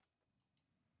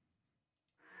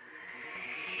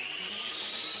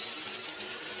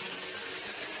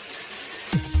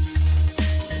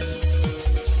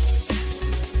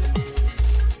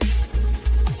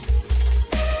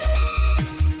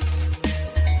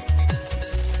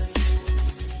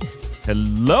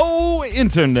Hello,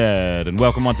 Internet, and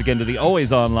welcome once again to the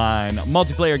Always Online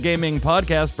Multiplayer Gaming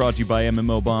Podcast brought to you by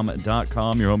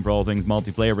MMOBomb.com, your home for all things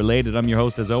multiplayer related. I'm your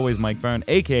host, as always, Mike Byrne,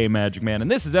 aka Magic Man,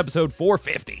 and this is episode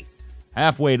 450.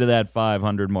 Halfway to that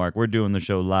 500 mark. We're doing the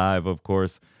show live, of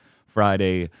course,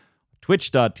 Friday,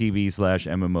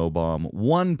 twitch.tv/MMOBomb,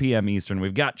 1 p.m. Eastern.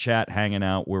 We've got chat hanging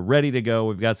out. We're ready to go.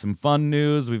 We've got some fun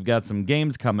news. We've got some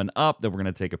games coming up that we're going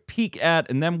to take a peek at,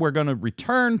 and then we're going to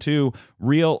return to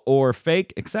real or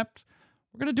fake, except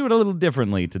we're going to do it a little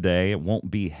differently today. It won't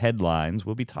be headlines.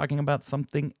 We'll be talking about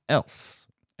something else,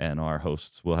 and our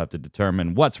hosts will have to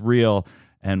determine what's real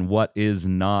and what is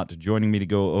not. Joining me to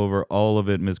go over all of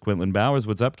it, Ms. Quinlan Bowers.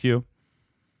 What's up, Q?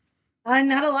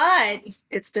 Not a lot.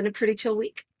 It's been a pretty chill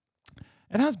week.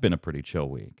 It has been a pretty chill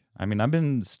week. I mean, I've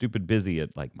been stupid busy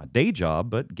at like my day job,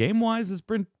 but game-wise, it's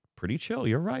been pretty chill.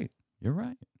 You're right.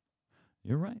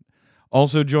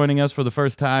 Also joining us for the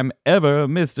first time ever,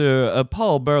 Mr.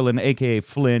 Paul Berlin, a.k.a.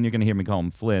 Flynn. You're going to hear me call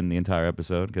him Flynn the entire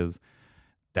episode because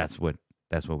that's what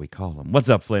we call him. What's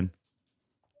up, Flynn?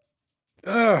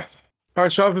 Thanks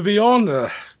for having me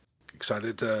on.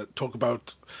 Excited to talk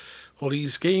about all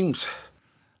these games.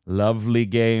 Lovely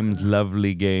games. Yeah.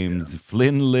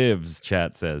 Flynn lives,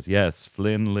 chat says. Yes,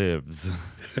 Flynn lives.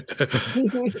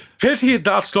 Pity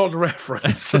that's not a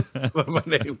reference for my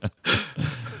name.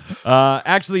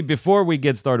 Actually, before we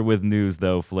get started with news,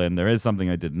 though, Flynn, there is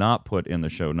something I did not put in the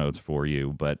show notes for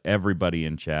you, but everybody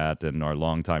in chat and our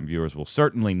longtime viewers will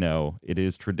certainly know it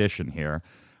is tradition here.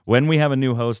 When we have a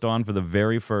new host on for the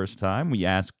very first time, we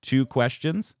ask 2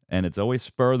 questions, and it's always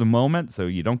spur of the moment, so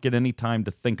you don't get any time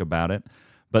to think about it.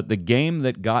 But the game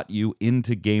that got you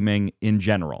into gaming in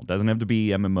general, doesn't have to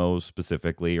be MMOs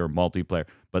specifically or multiplayer,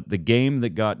 but the game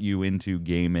that got you into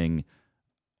gaming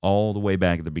all the way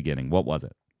back at the beginning, what was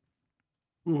it?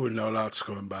 Ooh, no, that's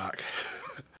going back.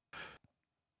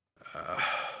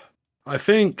 I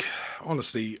think,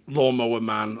 honestly, Lawnmower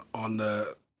Man on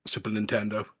the Super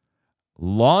Nintendo.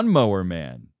 Lawnmower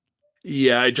Man?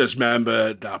 Yeah, I just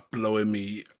remember that blowing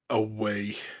me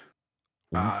away.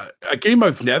 A game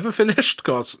I've never finished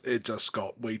because it just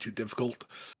got way too difficult.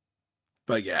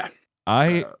 But yeah.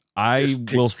 I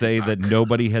will say that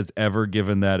nobody has ever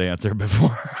given that answer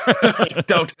before. I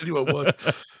doubt anyone would.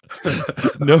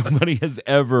 Nobody has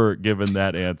ever given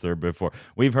that answer before.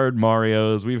 We've heard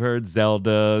Mario's, we've heard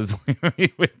Zelda's,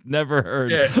 we've never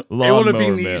heard Lawnmower It would have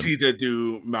been Man. easy to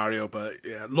do Mario, but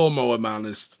yeah, Lawnmower Man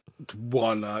is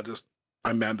one I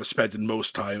remember spending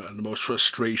most time and the most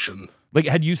frustration. Like,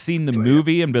 had you seen the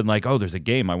movie and been like, oh, there's a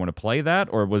game, I want to play that?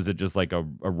 Or was it just like a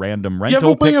random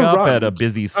rental pickup at a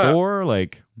busy store?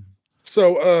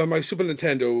 So my Super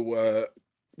Nintendo,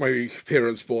 my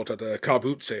parents bought at a car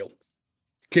boot sale.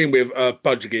 Came with a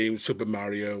bunch of games, Super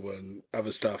Mario and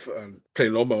other stuff, and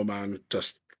playing Lawnmower Man,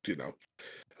 just,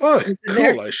 oh,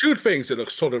 cool, I shoot things that look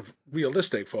sort of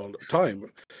realistic for the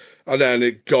time. And then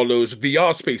it got those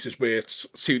VR spaces where it's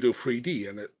pseudo 3D,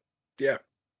 and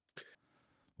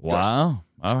wow.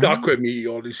 Stuck with me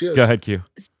all these years. Go ahead, Q.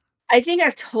 I think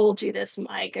I've told you this,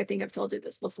 Mike. I think I've told you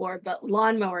this before, but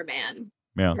Lawnmower Man,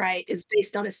 right, is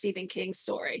based on a Stephen King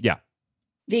story. Yeah.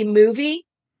 The movie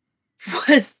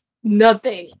was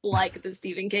nothing like the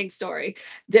Stephen King story.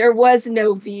 There was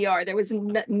no VR. There was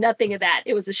nothing of that.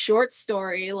 It was a short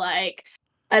story, like,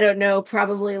 I don't know,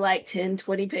 probably like 10,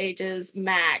 20 pages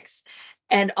max.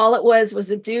 And all it was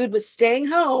a dude was staying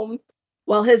home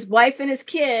while his wife and his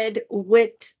kid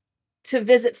went to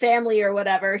visit family or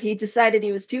whatever. He decided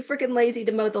he was too freaking lazy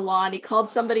to mow the lawn. He called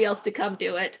somebody else to come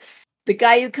do it. The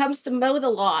guy who comes to mow the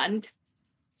lawn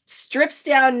strips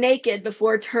down naked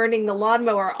before turning the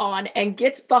lawnmower on and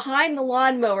gets behind the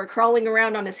lawnmower, crawling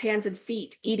around on his hands and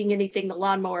feet, eating anything the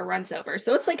lawnmower runs over.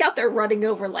 So it's like out there running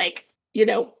over, like,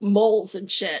 moles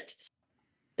and shit.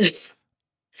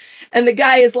 And the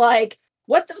guy is like,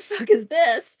 what the fuck is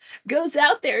this? Goes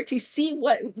out there to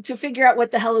figure out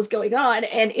what the hell is going on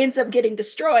and ends up getting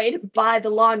destroyed by the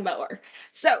lawnmower.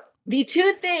 So the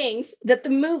 2 things that the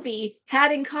movie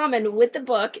had in common with the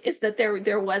book is that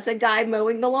there was a guy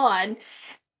mowing the lawn,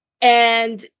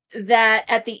 and that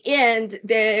at the end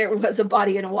there was a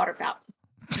body in a water fountain.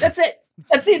 That's it.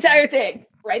 That's the entire thing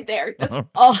right there. That's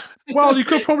all. Well, you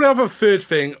could probably have a third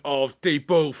thing of they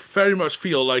both very much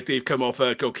feel like they've come off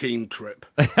a cocaine trip.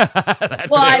 Well,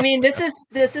 I mean, this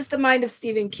is the mind of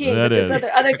Stephen King. But this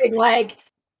other thing, like,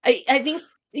 I think,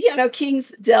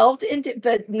 King's delved into,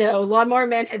 but no, Lawnmower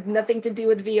Man had nothing to do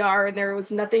with VR, and there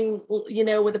was nothing,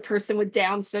 with a person with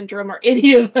Down syndrome or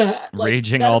any of that.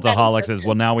 Raging Alcoholic says,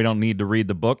 well, now we don't need to read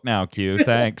the book now, Q.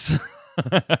 Thanks.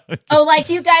 Oh, like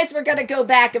you guys were gonna go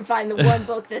back and find the one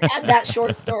book that had that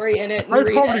short story in it and I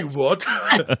read probably it. would.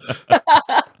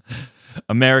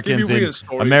 Americans Give me in weird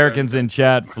stories Americans and- in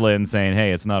chat, Flynn saying,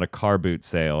 "Hey, it's not a car boot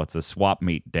sale; it's a swap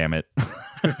meet. Damn it."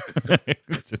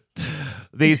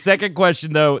 The second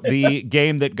question, though, the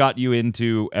game that got you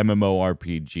into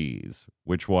MMORPGs,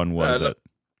 which one was it?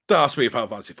 That has to be Final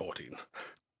Fantasy 14.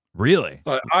 Really?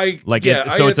 Like yeah,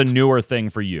 it's a newer thing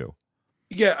for you.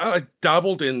 Yeah, I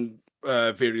dabbled in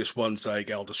various ones like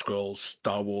Elder Scrolls,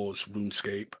 Star Wars,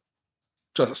 RuneScape.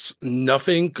 Just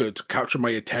nothing could capture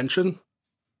my attention.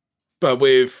 But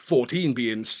with 14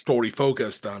 being story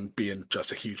focused and being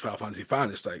just a huge Final Fantasy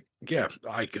fan, it's like, yeah,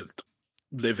 I could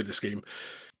live in this game.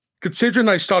 Considering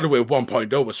I started with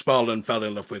 1.0 with Spell and fell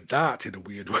in love with that in a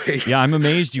weird way. Yeah, I'm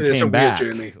amazed you It's a came weird back.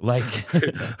 journey. Like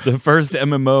the first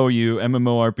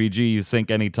MMORPG you sink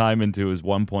any time into is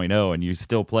 1.0, and you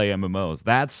still play MMOs.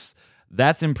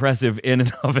 That's impressive in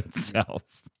and of itself.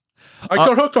 I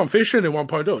got hooked on fishing in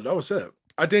 1.0. That was it.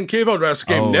 I didn't care about the rest of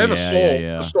the game. Oh, Never yeah, saw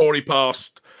yeah. the story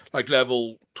past like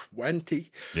level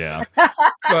 20. Yeah.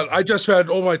 But I just spent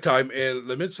all my time in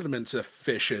the midst of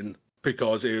fishing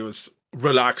because it was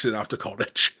relaxing after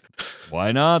college.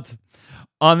 Why not?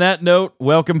 On that note,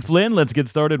 welcome, Flynn. Let's get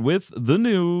started with the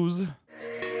news.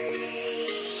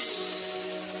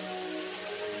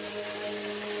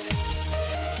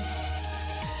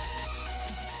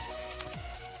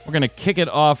 We're going to kick it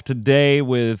off today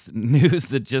with news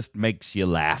that just makes you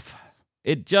laugh.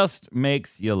 It just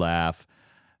makes you laugh.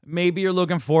 Maybe you're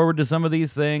looking forward to some of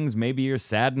these things. Maybe you're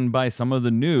saddened by some of the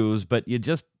news, but you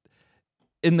just,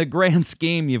 in the grand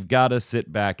scheme, you've got to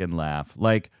sit back and laugh.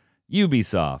 Like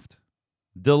Ubisoft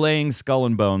delaying Skull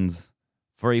and Bones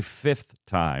for a fifth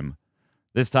time.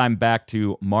 This time back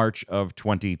to March of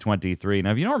 2023.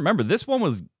 Now, if you don't remember, this one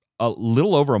was a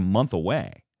little over a month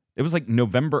away. It was like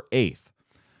November 8th.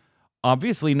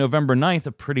 Obviously, November 9th,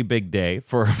 a pretty big day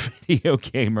for video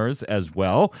gamers as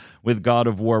well, with God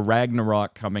of War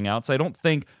Ragnarok coming out. So I don't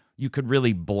think you could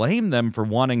really blame them for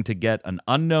wanting to get an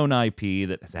unknown IP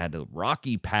that has had a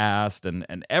rocky past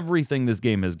and everything this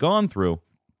game has gone through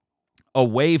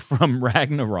away from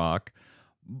Ragnarok.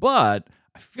 But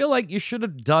I feel like you should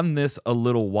have done this a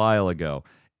little while ago.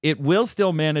 It will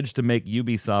still manage to make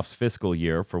Ubisoft's fiscal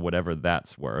year for whatever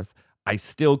that's worth. I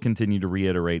still continue to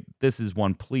reiterate, this is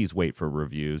one, please wait for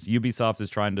reviews. Ubisoft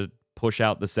is trying to push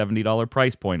out the $70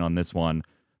 price point on this one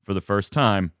for the first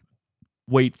time.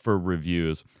 Wait for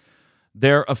reviews.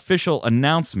 Their official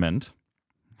announcement,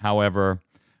 however,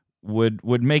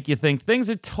 would make you think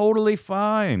things are totally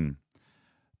fine.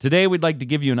 Today, we'd like to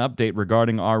give you an update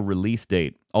regarding our release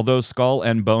date. Although Skull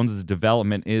and Bones'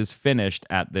 development is finished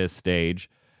at this stage,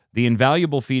 the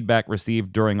invaluable feedback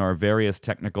received during our various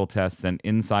technical tests and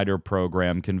insider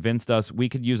program convinced us we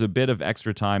could use a bit of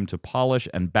extra time to polish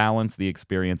and balance the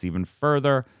experience even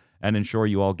further and ensure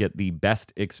you all get the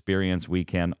best experience we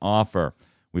can offer.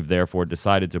 We've therefore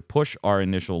decided to push our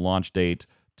initial launch date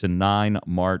to 9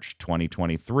 March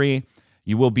 2023.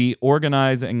 We will be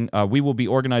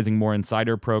organizing more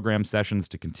insider program sessions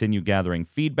to continue gathering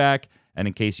feedback. And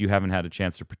in case you haven't had a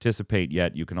chance to participate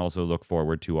yet, you can also look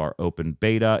forward to our open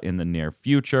beta in the near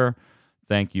future.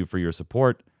 Thank you for your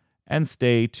support and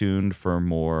stay tuned for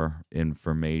more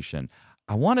information.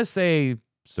 I want to say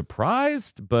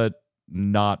surprised, but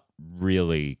not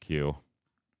really, Q.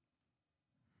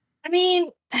 I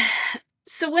mean,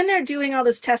 so when they're doing all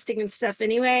this testing and stuff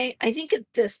anyway, I think at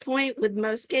this point with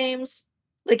most games,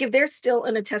 like if they're still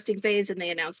in a testing phase and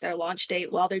they announce their launch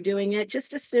date while they're doing it,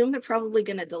 just assume they're probably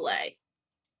going to delay.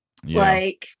 Yeah.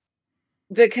 Like,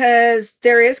 because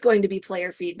there is going to be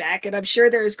player feedback, and I'm sure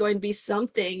there is going to be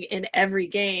something in every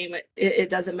game,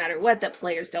 it doesn't matter what, that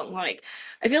players don't like.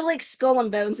 I feel like Skull and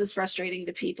Bones is frustrating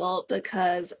to people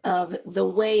because of the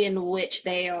way in which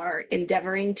they are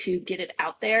endeavoring to get it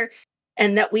out there,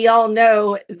 and that we all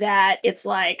know that it's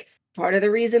like part of the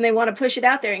reason they want to push it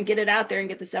out there and get it out there and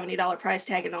get the $70 price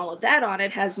tag and all of that on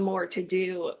it has more to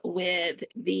do with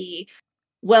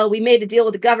well, we made a deal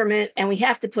with the government and we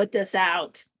have to put this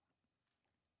out.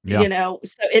 Yeah. You know,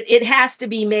 so it has to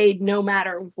be made no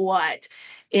matter what.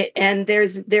 And there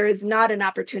is not an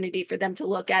opportunity for them to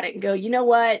look at it and go, you know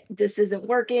what, this isn't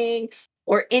working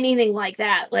or anything like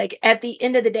that. Like at the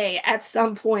end of the day, at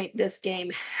some point, this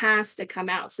game has to come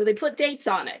out. So they put dates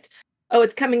on it. Oh,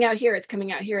 it's coming out here. It's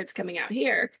coming out here. It's coming out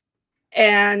here.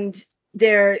 And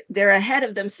they're ahead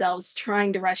of themselves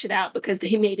trying to rush it out because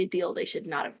they made a deal they should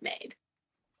not have made.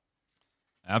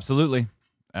 Absolutely.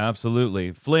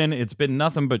 Absolutely. Flynn, it's been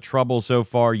nothing but trouble so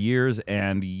far, years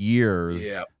and years.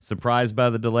 Yeah. Surprised by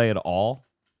the delay at all?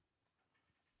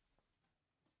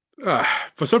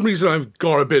 For some reason, I've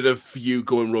got a bit of you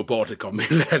going robotic on me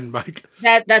then, Mike.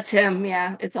 That's him.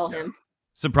 Yeah, it's all him.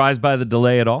 Surprised by the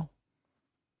delay at all?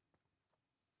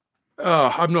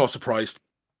 I'm not surprised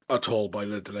at all by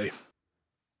the delay.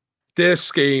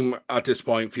 This game at this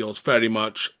point feels very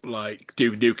much like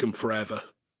Duke Nukem Forever.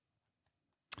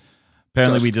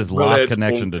 Apparently, we just lost Red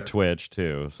connection to Bunker. Twitch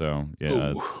too. So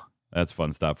yeah, Ooh. that's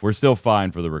fun stuff. We're still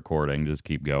fine for the recording. Just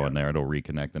keep going there. It'll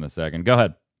reconnect in a second. Go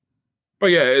ahead. But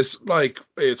yeah, it's like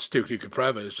it's Duke Nukem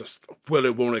Forever. It's just will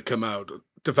it, won't it come out?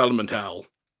 Development hell.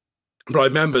 But I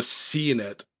remember seeing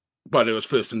it when it was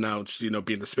first announced,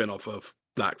 being the spin-off of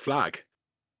Black Flag.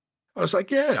 I was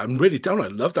like, yeah, I'm really down. I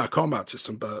love that combat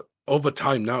system, but over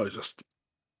time now,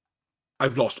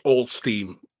 I've lost all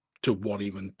steam to want to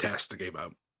even test the game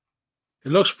out.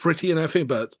 It looks pretty and everything,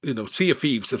 but Sea of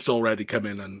Thieves has already come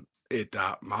in and hit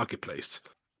that marketplace.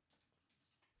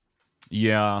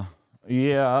 Yeah.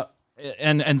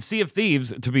 And Sea of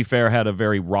Thieves, to be fair, had a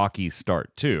very rocky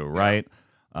start too, right?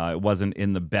 It wasn't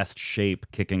in the best shape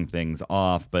kicking things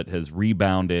off, but has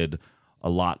rebounded a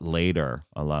lot later.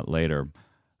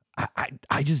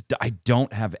 I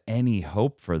don't have any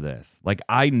hope for this. Like,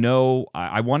 I know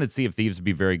I wanted Sea of Thieves to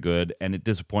be very good, and it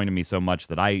disappointed me so much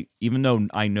that even though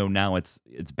I know now it's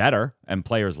better and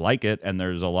players like it and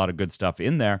there's a lot of good stuff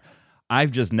in there,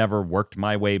 I've just never worked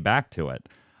my way back to it.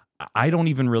 I don't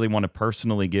even really want to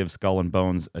personally give Skull and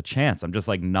Bones a chance. I'm just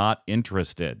like not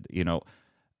interested,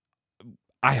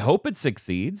 I hope it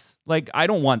succeeds. Like, I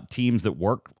don't want teams that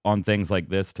work on things like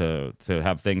this to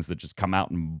have things that just come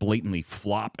out and blatantly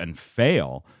flop and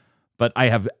fail. But I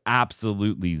have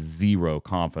absolutely zero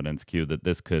confidence, Q, that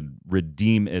this could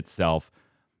redeem itself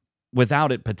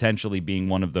without it potentially being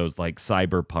one of those like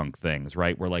cyberpunk things,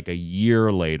 right? Where like a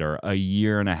year later, a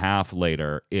year and a half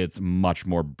later, it's much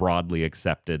more broadly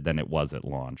accepted than it was at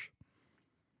launch.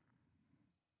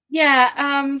 Yeah,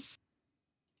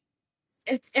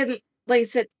 and like I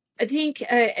said, I think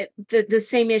the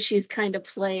same issues kind of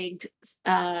plagued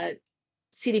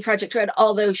CD Projekt Red,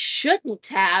 although shouldn't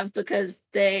have, because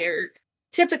they're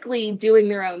typically doing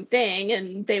their own thing,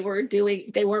 and they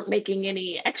weren't making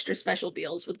any extra special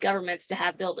deals with governments to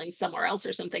have buildings somewhere else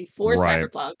or something for Right.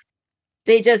 Cyberpunk.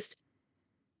 They just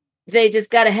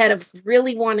got ahead of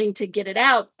really wanting to get it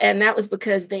out, and that was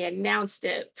because they announced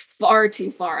it far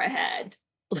too far ahead.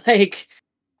 Like,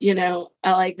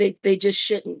 like they just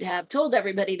shouldn't have told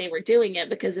everybody they were doing it,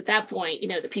 because at that point,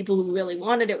 the people who really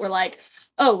wanted it were like,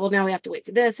 oh, well, now we have to wait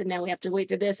for this, and now we have to wait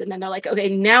for this, and then they're like, okay,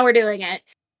 now we're doing it.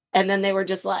 And then they were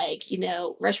just like,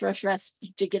 rush, rush, rush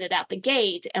to get it out the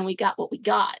gate, and we got what we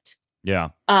got. Yeah.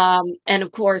 And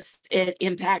of course, it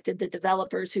impacted the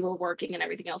developers who were working and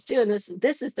everything else too. And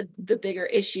this is the bigger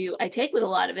issue I take with a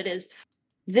lot of it, is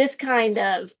this kind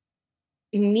of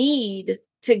need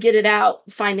to get it out,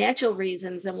 financial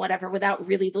reasons and whatever, without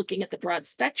really looking at the broad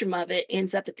spectrum of it,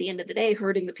 ends up at the end of the day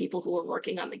hurting the people who are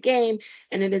working on the game,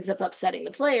 and it ends up upsetting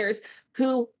the players,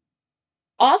 who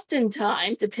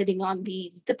oftentimes, depending on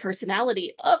the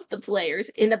personality of the players,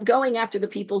 end up going after the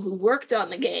people who worked on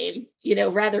the game,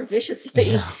 rather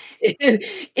viciously,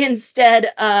 instead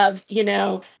of,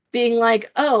 being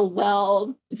like, oh,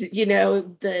 well,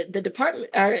 the department,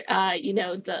 or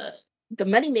the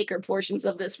moneymaker portions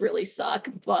of this really suck,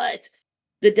 but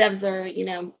the devs are,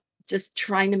 just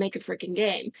trying to make a freaking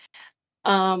game.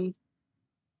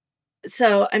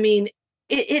 So, I mean,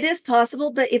 it is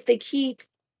possible, but if they keep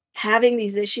having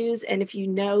these issues, and if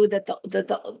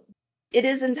that it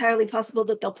is entirely possible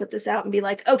that they'll put this out and be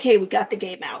like, okay, we got the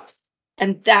game out.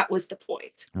 And that was the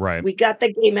point. Right. We got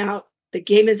the game out. The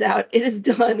game is out. It is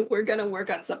done. We're going to work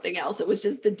on something else. It was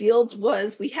just the deal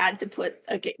was we had to put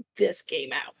this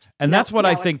game out. And that's what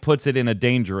I think puts it in a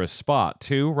dangerous spot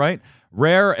too, right?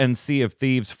 Rare and Sea of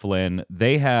Thieves, Flynn,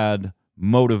 they had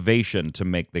motivation to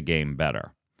make the game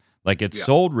better. Like, it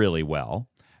sold really well,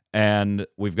 and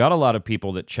we've got a lot of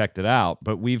people that checked it out,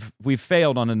 but we've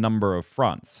failed on a number of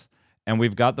fronts. And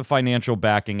we've got the financial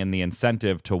backing and the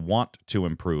incentive to want to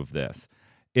improve this.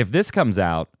 If this comes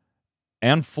out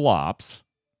and flops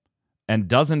and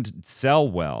doesn't sell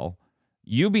well,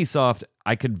 Ubisoft,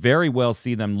 I could very well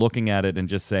see them looking at it and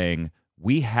just saying,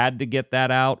 we had to get that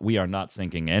out. We are not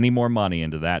sinking any more money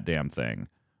into that damn thing.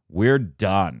 We're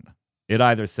done. It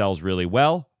either sells really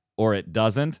well or it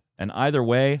doesn't. And either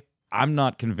way, I'm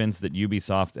not convinced that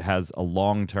Ubisoft has a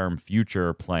long-term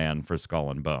future plan for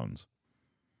Skull and Bones.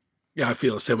 Yeah, I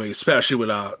feel the same way, especially with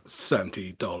a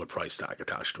 $70 price tag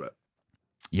attached to it.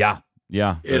 Yeah.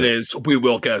 It is. We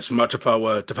will get as much of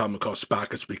our development costs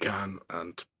back as we can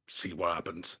and see what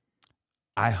happens.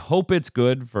 I hope it's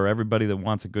good for everybody that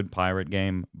wants a good pirate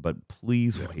game, but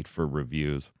please wait for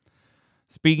reviews.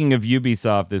 Speaking of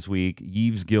Ubisoft this week,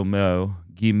 Yves Guillemot,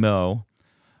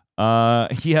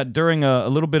 during a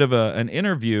little bit of an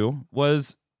interview,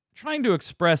 was trying to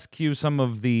express Q some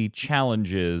of the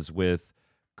challenges with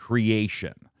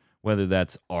creation, whether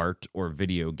that's art or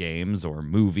video games or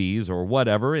movies or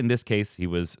whatever. In this case, he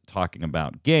was talking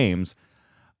about games.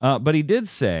 But he did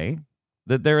say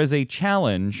that there is a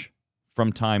challenge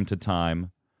from time to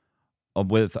time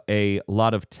with a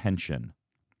lot of tension.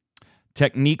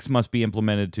 Techniques must be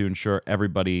implemented to ensure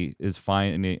everybody is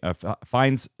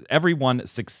everyone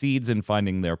succeeds in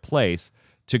finding their place.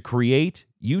 To create,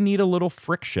 you need a little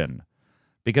friction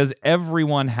because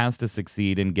everyone has to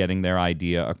succeed in getting their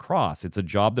idea across. It's a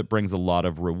job that brings a lot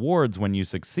of rewards when you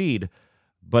succeed,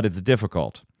 but it's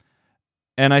difficult.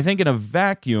 And I think in a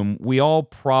vacuum, we all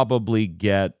probably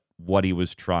get what he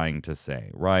was trying to say,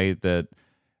 right? That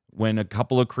when a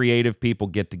couple of creative people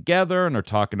get together and are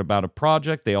talking about a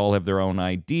project, they all have their own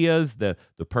ideas. The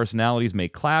personalities may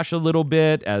clash a little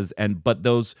bit, but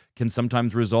those can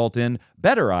sometimes result in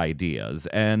better ideas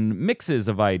and mixes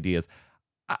of ideas.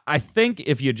 I think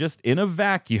if you just, in a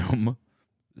vacuum,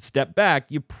 step back,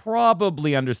 you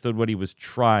probably understood what he was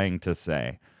trying to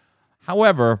say.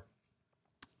 However,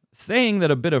 saying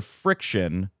that a bit of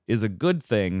friction is a good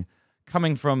thing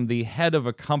coming from the head of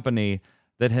a company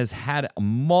that has had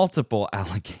multiple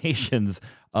allegations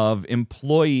of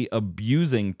employee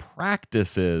abusing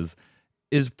practices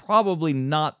is probably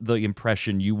not the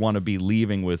impression you want to be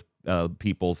leaving with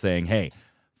people saying, hey,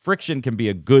 friction can be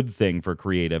a good thing for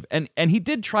creative. And he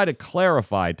did try to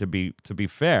clarify, to be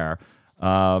fair,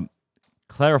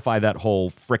 clarify that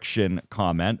whole friction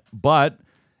comment. But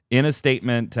in a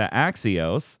statement to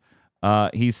Axios,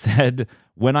 he said,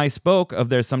 when I spoke of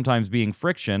there sometimes being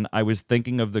friction, I was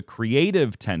thinking of the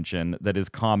creative tension that is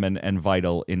common and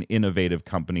vital in innovative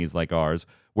companies like ours,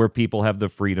 where people have the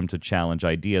freedom to challenge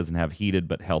ideas and have heated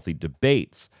but healthy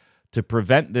debates. To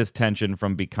prevent this tension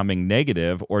from becoming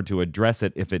negative or to address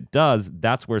it if it does,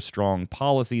 that's where strong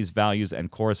policies, values, and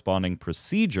corresponding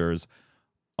procedures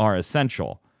are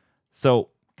essential. So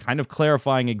kind of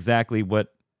clarifying exactly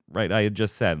what I had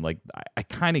just said. Like, I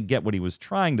kind of get what he was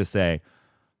trying to say.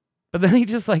 But then he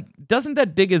just doesn't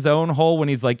that dig his own hole when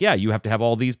he's like, yeah, you have to have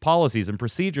all these policies and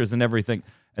procedures and everything.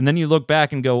 And then you look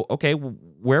back and go, okay,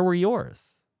 where were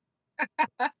yours?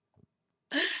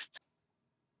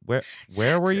 Where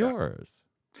were yours?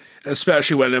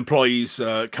 Especially when employees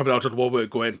coming out of work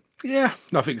going, yeah,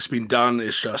 nothing's been done.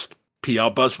 It's just PR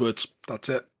buzzwords. That's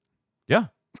it. Yeah.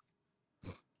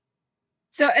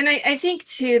 So, and I think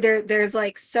too, there's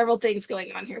several things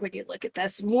going on here when you look at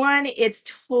this. One,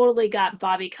 it's totally got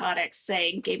Bobby Kotick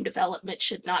saying game development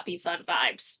should not be fun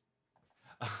vibes.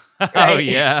 Right? Oh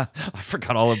yeah, I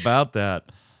forgot all about that.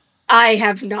 I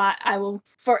have not. I will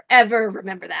forever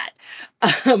remember that.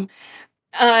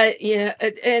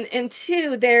 And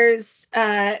two, there's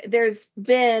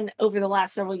been over the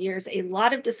last several years a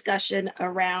lot of discussion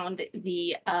around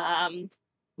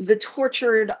the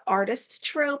tortured artist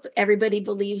trope. Everybody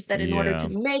believes that in order to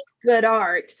make good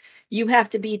art, you have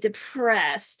to be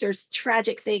depressed, or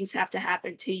tragic things have to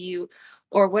happen to you,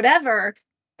 or whatever.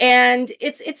 And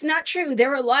it's not true.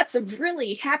 There are lots of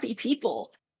really happy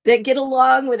people that get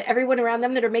along with everyone around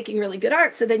them that are making really good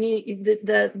art. So then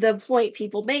the point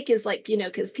people make is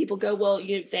because people go, well,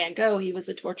 Van Gogh, he was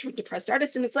a tortured, depressed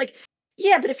artist. And it's like,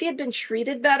 yeah, but if he had been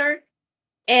treated better,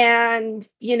 and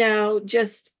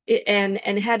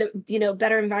and had a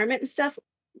better environment and stuff,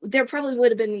 there probably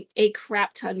would have been a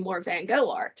crap ton more Van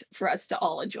Gogh art for us to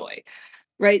all enjoy,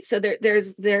 right? So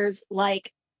there's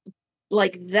like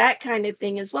that kind of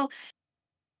thing as well.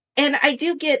 And I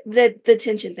do get the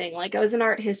tension thing. Like, I was an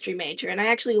art history major, and I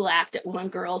actually laughed at one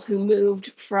girl who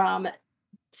moved from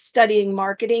studying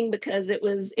marketing because it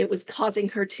was causing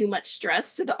her too much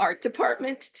stress to the art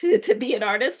department to be an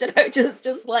artist. And I was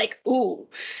just like, ooh,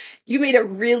 you made a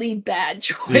really bad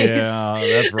choice. Yeah,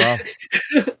 that's rough.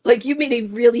 Like, you made a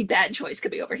really bad choice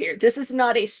coming over here. This is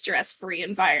not a stress-free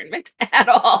environment at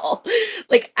all.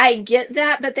 Like, I get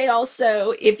that, but they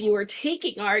also, if you were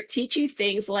taking art, teach you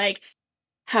things like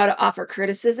how to offer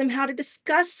criticism, how to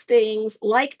discuss things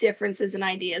like differences in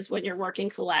ideas when you're working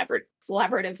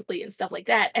collaboratively and stuff like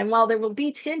that. And while there will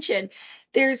be tension,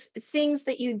 there's things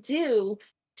that you do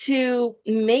to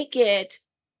make it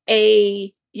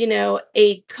a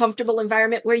comfortable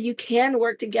environment where you can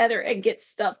work together and get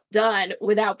stuff done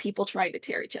without people trying to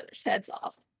tear each other's heads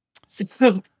off. So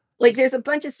there's a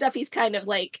bunch of stuff he's kind of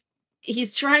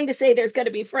he's trying to say there's going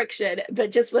to be friction,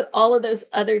 but just with all of those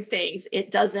other things,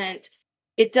 it doesn't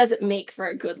make for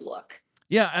a good look.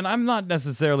 Yeah, and I'm not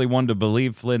necessarily one to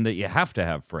believe, Flynn, that you have to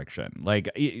have friction. Like,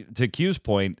 to Q's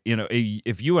point,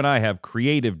 if you and I have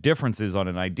creative differences on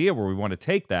an idea where we want to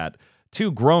take that,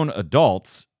 two grown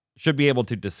adults should be able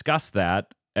to discuss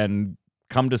that and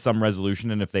come to some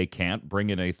resolution. And if they can't, bring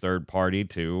in a third party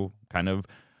to kind of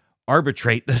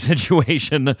arbitrate the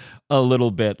situation a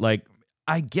little bit. Like,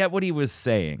 I get what he was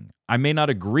saying. I may not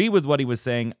agree with what he was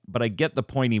saying, but I get the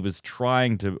point he was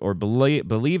trying to, or believe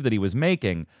that he was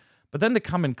making. But then to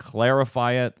come and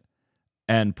clarify it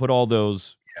and put all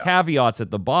those caveats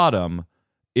at the bottom,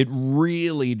 it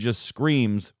really just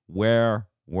screams, where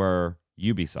were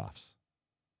Ubisoft's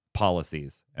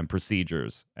policies and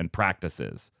procedures and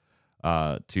practices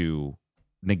to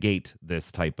negate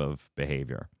this type of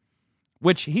behavior?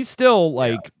 Which he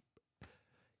still,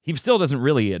 he still doesn't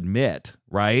really admit,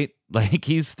 right? Like,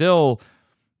 he's still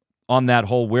on that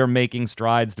whole, we're making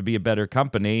strides to be a better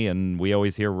company, and we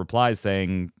always hear replies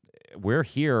saying, we're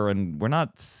here and we're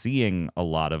not seeing a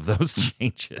lot of those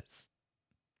changes.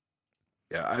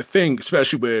 Yeah, I think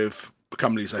especially with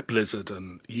companies like Blizzard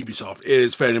and Ubisoft, it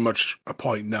is very much a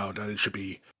point now that it should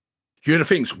be, here are the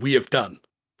things we have done.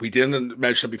 We didn't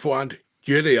mention them beforehand.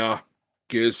 Here they are.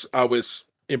 Here's ours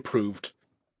improved.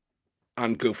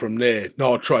 And go from there,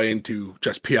 not trying to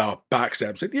just PR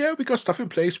backstab. Say, yeah, we got stuff in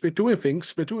place. We're doing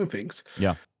things.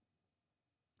 Yeah.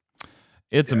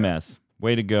 It's a mess.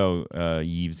 Way to go,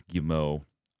 Yves Guillemot.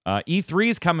 E3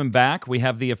 is coming back. We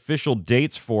have the official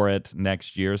dates for it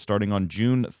next year, starting on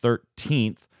June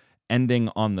 13th, ending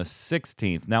on the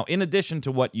 16th. Now, in addition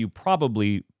to what you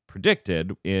probably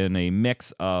predicted in a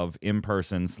mix of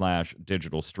in-person /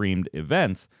 digital streamed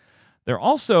events, they're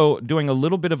also doing a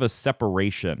little bit of a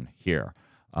separation here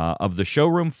of the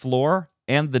showroom floor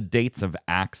and the dates of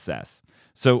access.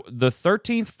 So the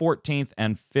 13th, 14th,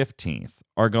 and 15th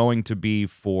are going to be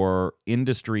for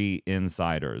industry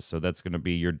insiders. So that's going to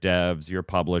be your devs, your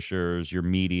publishers, your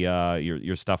media,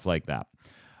 your stuff like that.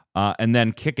 And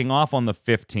then kicking off on the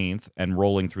 15th and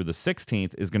rolling through the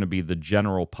 16th is going to be the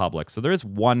general public. So there is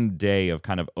 1 day of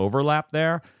kind of overlap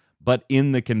there. But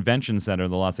in the convention center,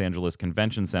 the Los Angeles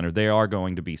Convention Center, they are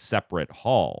going to be separate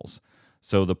halls.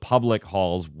 So the public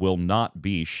halls will not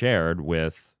be shared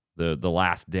with the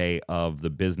last day of the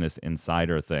Business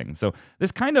Insider thing. So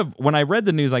this kind of, when I read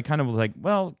the news, I kind of was like,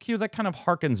 well, Q, that kind of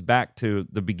harkens back to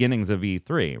the beginnings of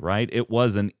E3, right? It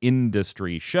was an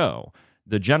industry show.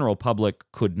 The general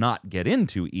public could not get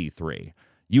into E3.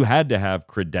 You had to have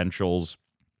credentials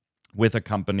with a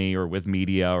company or with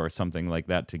media or something like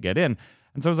that to get in.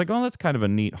 And so I was like, oh, that's kind of a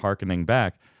neat harkening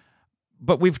back.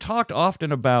 But we've talked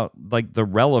often about like the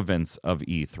relevance of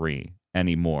E3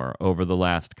 anymore over the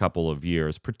last couple of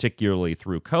years, particularly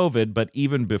through COVID, but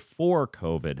even before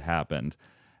COVID happened.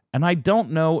 And I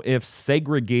don't know if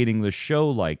segregating the show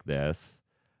like this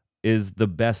is the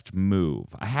best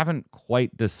move. I haven't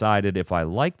quite decided if I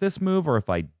like this move or if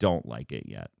I don't like it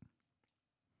yet.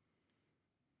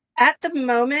 At the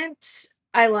moment,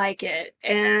 I like it.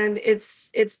 And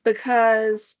it's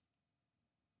because,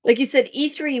 like you said,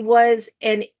 E3 was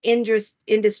an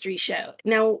industry show.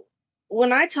 Now,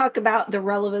 when I talk about the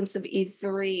relevance of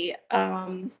E3,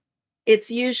 it's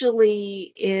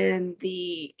usually in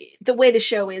the way the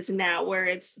show is now, where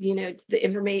it's, the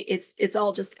information, it's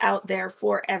all just out there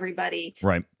for everybody.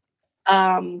 Right.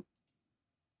 And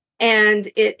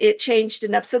it changed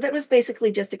enough. So that was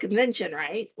basically just a convention,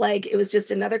 right? Like, it was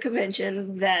just another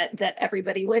convention that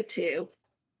everybody went to,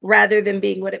 rather than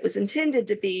being what it was intended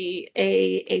to be,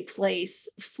 a place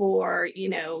for,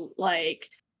 like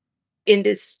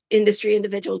industry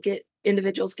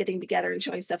individuals getting together and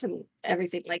showing stuff and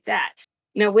everything like that.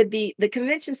 Now, with the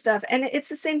convention stuff, and it's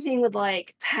the same thing with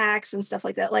like PAX and stuff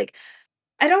like that. Like,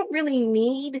 I don't really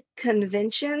need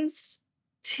conventions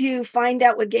to find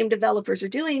out what game developers are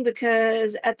doing,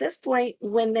 because at this point,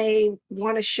 when they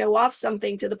want to show off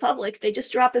something to the public, they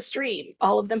just drop a stream.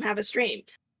 All of them have a stream.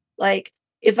 Like,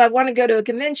 if I want to go to a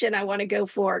convention, I want to go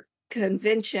for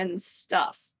convention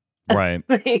stuff. Right.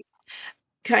 Like,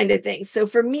 kind of thing. So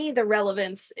for me, the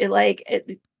relevance, and I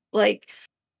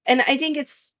think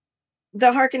it's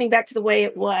the harkening back to the way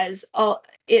it was.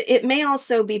 It may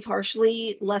also be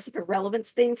partially less of a relevance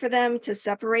thing for them to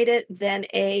separate it than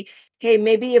hey,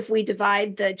 maybe if we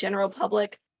divide the general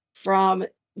public from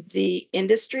the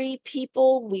industry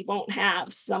people, we won't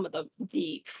have some of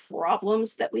the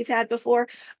problems that we've had before.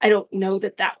 I don't know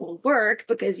that will work,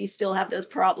 because you still have those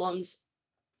problems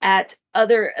at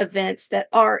other events that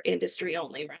are industry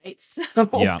only, right? So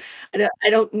Yeah.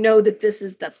 I don't know that this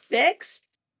is the fix,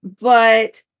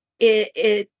 but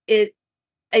I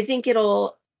think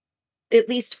it'll at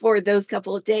least for those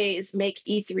couple of days, make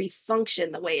E3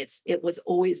 function the way it was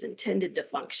always intended to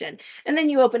function. And then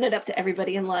you open it up to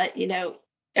everybody and let,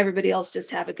 everybody else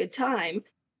just have a good time.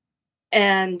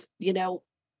 And,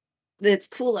 it's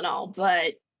cool and all,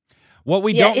 but What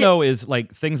we yeah, don't know is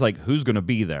like things like who's going to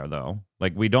be there though.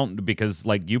 Like we don't, because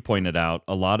like you pointed out,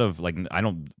 a lot of like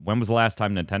when was the last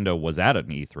time Nintendo was at an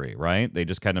E3, right? They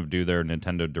just kind of do their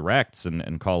Nintendo Directs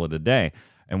and call it a day.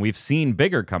 And we've seen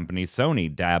bigger companies, Sony,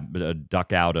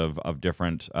 duck out of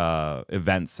different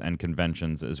events and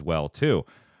conventions as well too.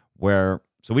 So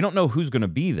we don't know who's going to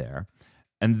be there,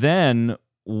 and then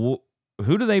who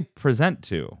do they present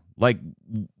to? Like,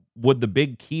 would the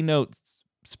big keynote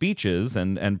speeches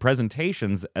and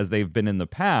presentations, as they've been in the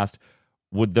past,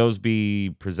 would those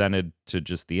be presented to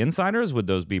just the insiders? Would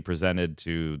those be presented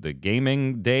to the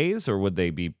gaming days, or would they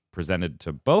be presented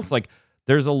to both? Like,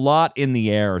 there's a lot in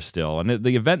the air still. And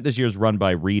the event this year is run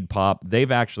by ReedPop.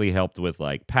 They've actually helped with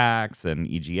like PAX and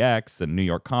EGX and New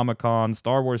York Comic Con,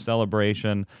 Star Wars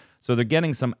Celebration. So they're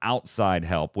getting some outside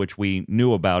help, which we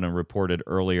knew about and reported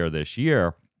earlier this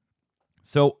year.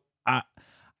 So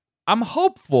I'm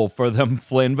hopeful for them,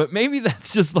 Flynn, but maybe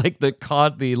that's just like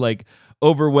the like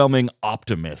overwhelming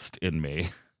optimist in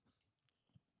me.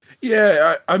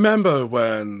 Yeah, I remember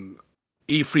when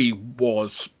E3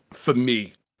 was, for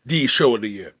me, the show of the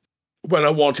year. When I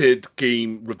wanted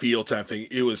game reveals and everything,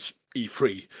 it was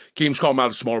E3. Gamescom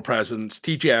had a smaller presence.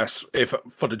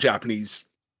 TGS, for the Japanese,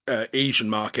 Asian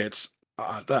markets,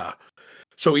 are there.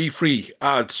 So E3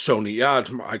 had Sony, had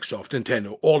Microsoft,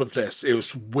 Nintendo, all of this. It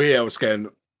was where I was getting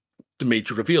the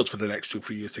major reveals for the next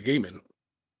 2-3 years of gaming.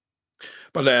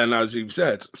 But then, as you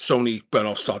said, Sony went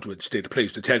off, started with State of Play,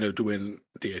 Nintendo doing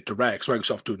their directs,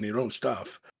 Microsoft doing their own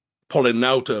stuff, pulling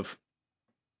out of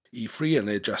E3, and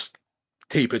they just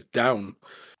tapered down.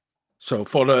 So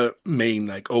for the main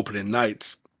like opening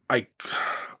nights, I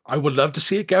would love to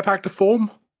see it get back to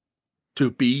form,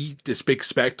 to be this big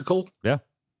spectacle. Yeah.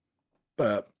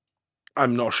 But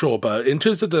I'm not sure. But in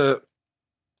terms of the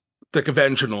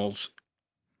conventionals,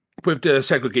 with the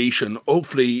segregation,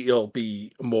 hopefully it'll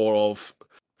be more of,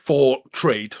 for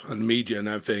trade and media and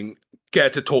everything,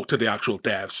 get to talk to the actual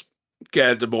devs,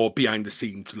 get the more behind the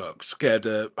scenes looks, get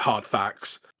the hard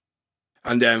facts.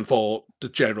 And then for the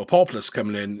general populace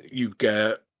coming in, you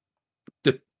get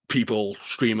the people,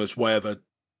 streamers, wherever,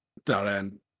 that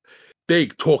are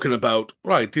big, talking about,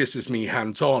 right, this is me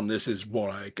hands-on, this is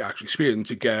what I actually experienced.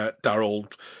 You get that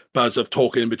old buzz of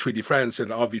talking between your friends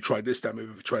and, oh, have you tried this, that, maybe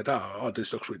have you tried that? Oh,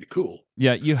 this looks really cool.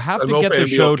 Yeah, you have to get the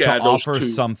show to offer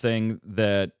something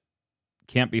that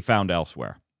can't be found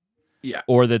elsewhere. Yeah.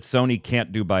 Or that Sony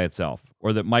can't do by itself,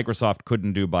 or that Microsoft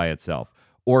couldn't do by itself,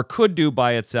 or could do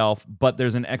by itself, but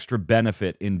there's an extra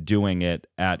benefit in doing it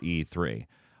at E3.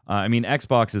 I mean,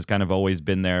 Xbox has kind of always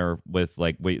been there with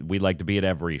like, we like to be at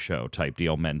every show type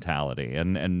deal mentality,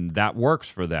 and that works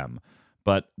for them.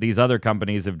 But these other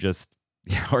companies have just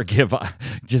it to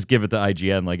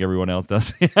IGN like everyone else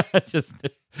does. Just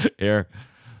here,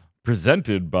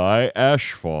 presented by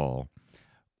Ashfall.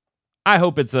 I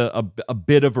hope it's a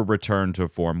bit of a return to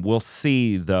form. We'll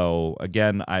see, though.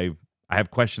 Again, I have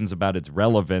questions about its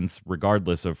relevance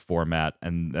regardless of format,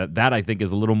 and that I think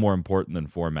is a little more important than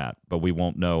format, but we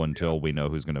won't know until we know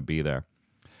who's going to be there.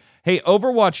 Hey,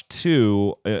 Overwatch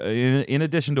 2, in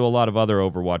addition to a lot of other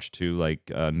Overwatch 2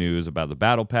 like news about the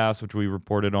Battle Pass, which we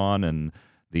reported on, and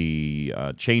the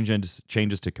changes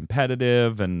to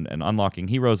competitive and unlocking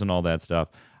heroes and all that stuff,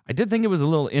 I did think it was a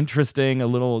little interesting,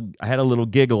 I had a little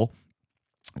giggle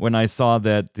when I saw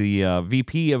that the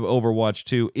VP of Overwatch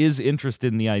 2 is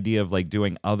interested in the idea of like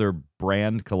doing other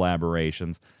brand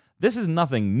collaborations. This is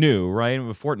nothing new, right?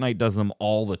 Fortnite does them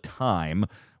all the time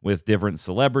with different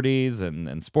celebrities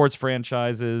and sports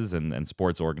franchises and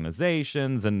sports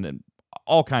organizations and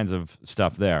all kinds of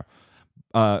stuff there.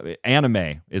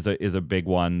 Anime is a big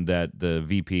one that the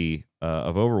VP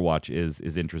of Overwatch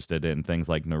is interested in, things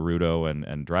like Naruto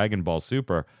and Dragon Ball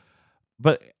Super.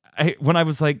 But when I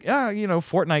was like,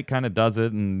 Fortnite kind of does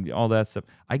it and all that stuff,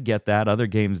 I get that. Other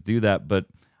games do that, but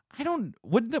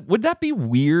would that be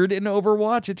weird in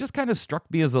Overwatch? It just kind of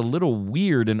struck me as a little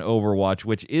weird in Overwatch,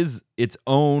 which is its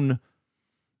own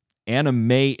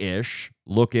anime-ish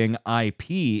looking IP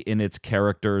in its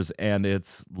characters and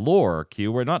its lore.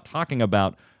 Q, we're not talking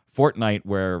about Fortnite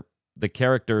where the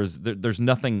characters, there's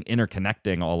nothing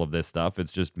interconnecting all of this stuff.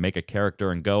 It's just make a character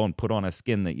and go and put on a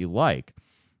skin that you like,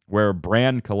 where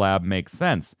brand collab makes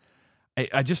sense.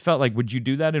 I just felt like, would you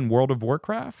do that in World of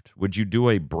Warcraft? Would you do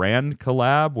a brand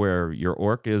collab where your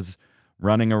orc is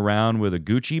running around with a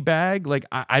Gucci bag? Like,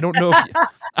 I don't know.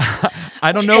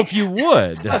 I don't know if you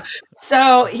would.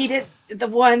 So he did the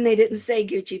one. They didn't say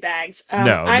Gucci bags. No, I'm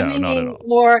not at thinking all.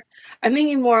 more. I'm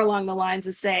thinking more along the lines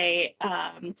of say,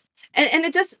 and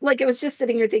it does like it was just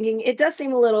sitting here thinking it does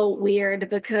seem a little weird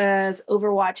because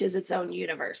Overwatch is its own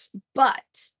universe,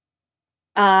 but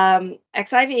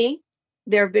XIV.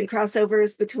 There have been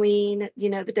crossovers between,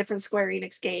 the different Square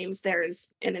Enix games. There's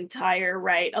an entire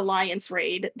Alliance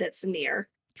raid that's near,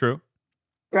 True.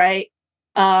 right?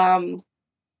 Um,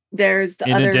 there's the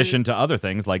In other addition to other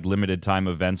things like limited time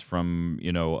events from,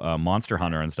 Monster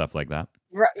Hunter and stuff like that.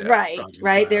 Yeah, right, Dragon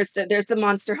right. Quest. There's the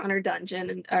Monster Hunter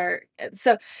dungeon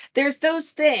so there's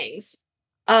those things.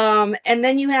 And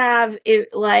then you have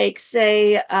it like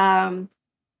say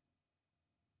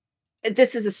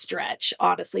this is a stretch,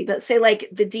 honestly, but say like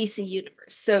the DC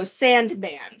universe. So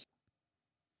Sandman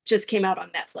just came out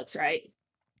on Netflix, right?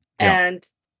 Yeah. And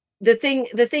the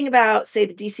thing about say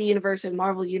the DC universe or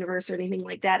Marvel universe or anything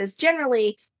like that is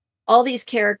generally all these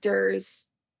characters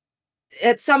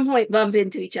at some point bump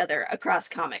into each other across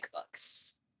comic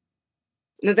books.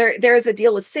 Now, there is a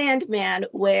deal with Sandman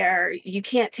where you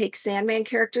can't take Sandman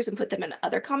characters and put them in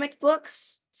other comic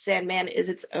books. Sandman is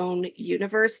its own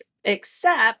universe,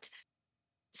 except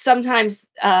sometimes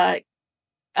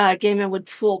Gaiman would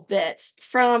pull bits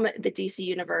from the DC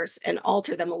universe and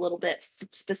alter them a little bit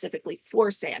specifically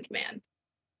for Sandman.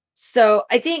 So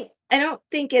I don't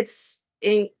think it's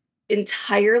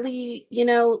entirely,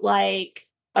 like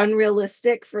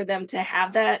unrealistic for them to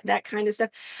have that kind of stuff.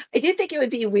 I do think it would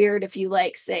be weird if you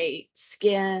like say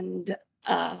skinned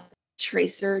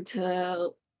Tracer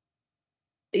to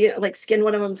like skin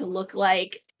one of them to look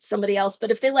like somebody else,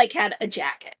 but if they like had a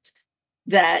jacket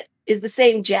that is the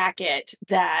same jacket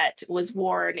that was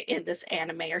worn in this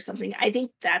anime or something, I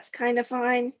think that's kind of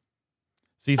fine.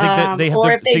 So you think that they have Or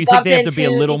to? if So they you think bump they have to be a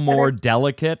into little each more other.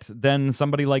 delicate than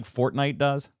somebody like Fortnite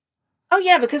does? Oh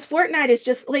yeah, because Fortnite is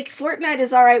just like Fortnite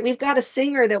is all right. We've got a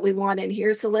singer that we want in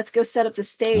here, so let's go set up the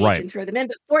stage Right. and throw them in.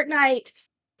 But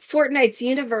Fortnite's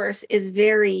universe is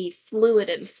very fluid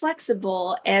and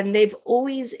flexible, and they've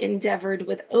always endeavored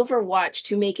with Overwatch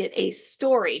to make it a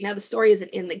story. Now the story isn't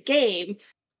in the game,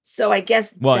 so I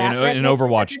guess Well, that might in make it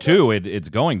Overwatch difficult. 2, it's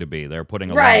going to be. They're putting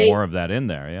a lot Right. more of that in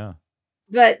there. Yeah.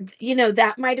 But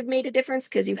that might have made a difference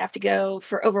because you have to go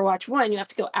for Overwatch 1, you have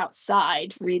to go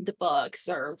outside, read the books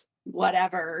or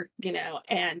whatever,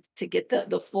 and to get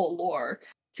the full lore,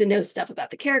 to know stuff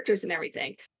about the characters and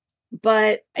everything.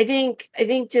 But I think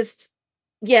just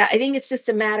yeah, I think it's just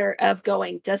a matter of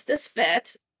going, does this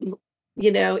fit?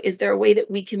 Is there a way that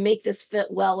we can make this fit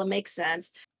well and make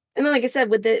sense? And then like I said,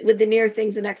 with the near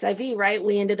things in XIV, right?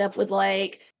 We ended up with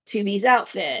like 2B's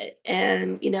outfit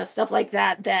and stuff like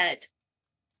that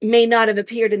may not have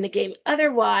appeared in the game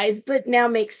otherwise, but now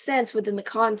makes sense within the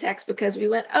context because we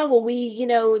went, oh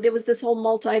well, there was this whole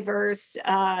multiverse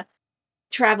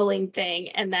traveling thing,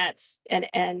 and that's and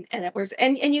that was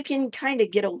and you can kind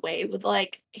of get away with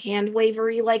like hand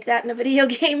wavery like that in a video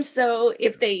game. So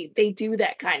if they do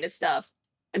that kind of stuff,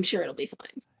 I'm sure it'll be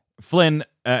fine. Flynn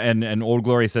and Old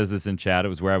Glory says this in chat. It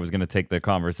was where I was going to take the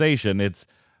conversation.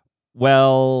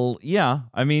 Well, yeah.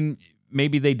 I mean,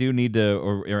 maybe they do need to,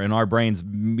 or in our brains,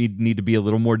 need to be a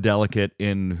little more delicate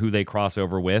in who they cross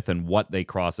over with and what they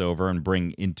cross over and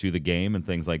bring into the game and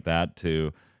things like that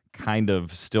to kind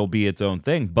of still be its own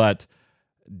thing. But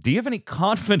do you have any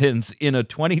confidence in a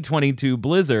 2022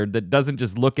 Blizzard that doesn't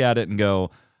just look at it and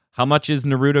go, how much is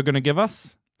Naruto going to give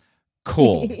us?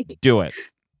 Cool. Do it.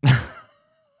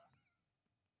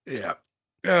 Yeah.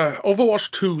 Overwatch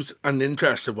 2's an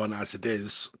interesting one as it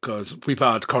is, because we've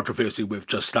had controversy with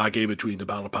just lagging between the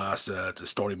Battle Pass, the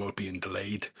story mode being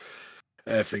delayed,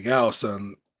 everything else,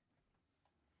 and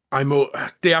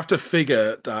they have to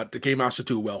figure that the game has to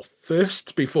do well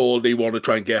first before they want to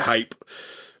try and get hype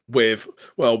with,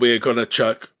 well, we're going to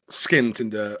chuck skins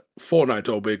into Fortnite,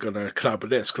 or we're going to collab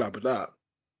with this, collab with that.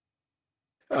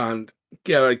 And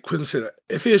yeah, I couldn't say that.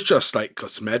 If it's just like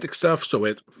cosmetic stuff, so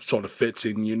it sort of fits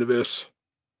in universe,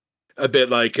 a bit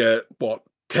like what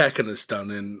Tekken has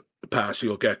done in the past.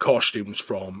 You'll get costumes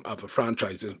from other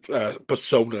franchises,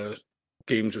 Persona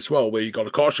games as well, where you got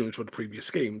the costumes from the previous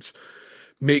games.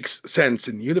 Makes sense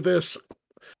in universe,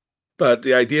 but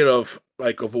the idea of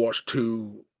like Overwatch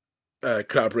 2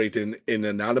 collaborating in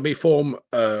an anime form,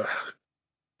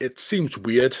 it seems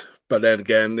weird. But then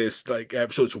again, there's like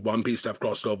episodes of One Piece that have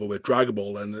crossed over with Dragon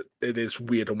Ball, and it is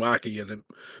weird and wacky, and it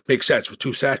makes sense for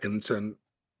 2 seconds, and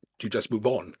you just move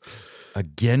on. A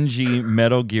Genji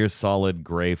Metal Gear Solid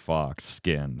Gray Fox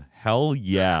skin. Hell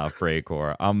yeah,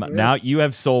 Freycor. Now you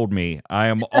have sold me. I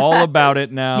am all about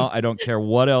it now. I don't care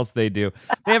what else they do.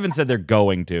 They haven't said they're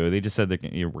going to. They just said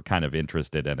they were kind of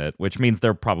interested in it, which means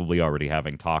they're probably already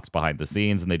having talks behind the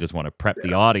scenes and they just want to prep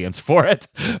the audience for it.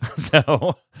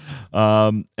 So,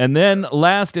 and then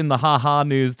last in the haha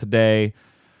news today,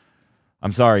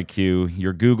 I'm sorry, Q.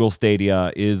 Your Google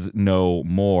Stadia is no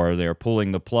more. They're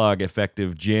pulling the plug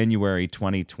effective January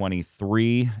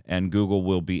 2023, and Google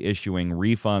will be issuing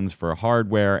refunds for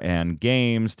hardware and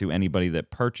games to anybody that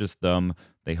purchased them.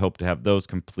 They hope to have those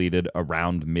completed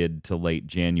around mid to late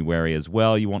January as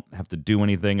well. You won't have to do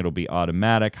anything. It'll be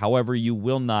automatic. However, you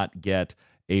will not get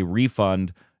a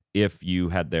refund if you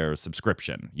had their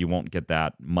subscription. You won't get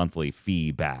that monthly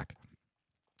fee back,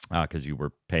 because you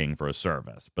were paying for a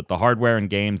service. But the hardware and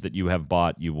games that you have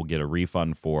bought, you will get a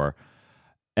refund for.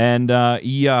 And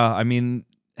yeah, I mean,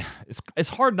 it's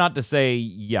hard not to say,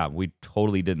 yeah, we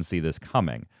totally didn't see this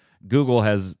coming. Google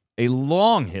has a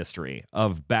long history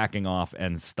of backing off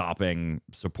and stopping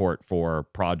support for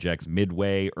projects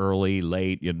midway, early,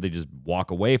 late. They just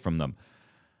walk away from them.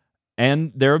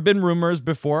 And there have been rumors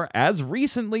before, as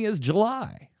recently as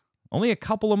July, only a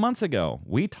couple of months ago.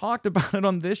 We talked about it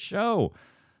on this show,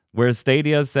 where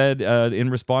Stadia said in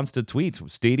response to tweets,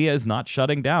 Stadia is not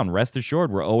shutting down. Rest assured,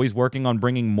 we're always working on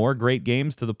bringing more great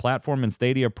games to the platform in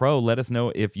Stadia Pro. Let us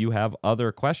know if you have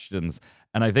other questions.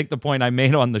 And I think the point I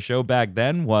made on the show back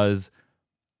then was,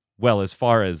 well, as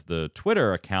far as the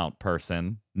Twitter account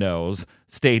person knows,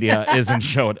 Stadia isn't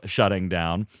shutting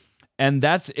down. And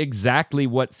that's exactly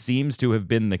what seems to have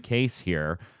been the case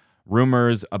here.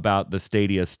 Rumors about the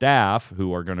Stadia staff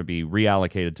who are going to be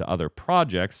reallocated to other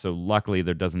projects. So luckily,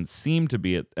 there doesn't seem to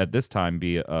be at this time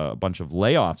be a bunch of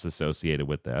layoffs associated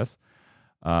with this.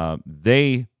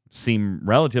 They seem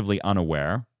relatively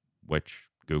unaware, which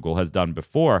Google has done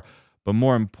before. But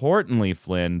more importantly,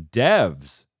 Flynn,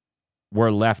 devs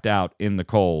were left out in the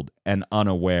cold and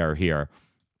unaware here.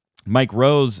 Mike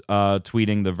Rose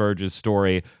tweeting The Verge's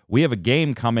story, we have a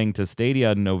game coming to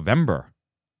Stadia in November.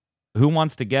 Who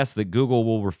wants to guess that Google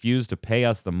will refuse to pay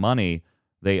us the money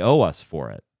they owe us for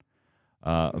it?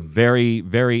 Very,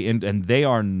 very, and they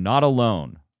are not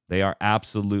alone. They are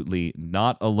absolutely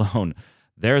not alone.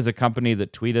 There's a company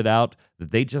that tweeted out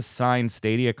that they just signed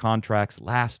Stadia contracts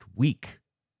last week.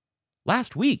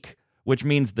 Last week, which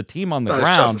means the team on the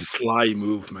ground. That's just a sly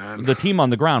move, man. The team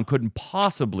on the ground couldn't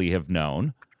possibly have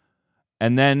known.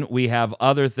 And then we have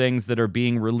other things that are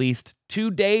being released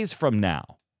 2 days from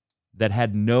now that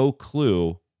had no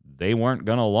clue they weren't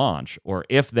going to launch, or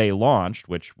if they launched,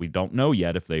 which we don't know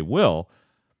yet if they will,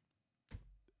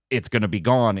 it's going to be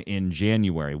gone in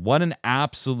January. What an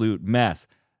absolute mess.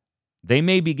 They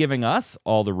may be giving us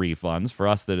all the refunds for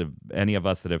us any of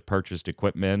us that have purchased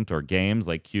equipment or games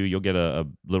like Q. You'll get a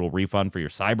little refund for your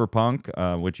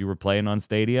Cyberpunk, which you were playing on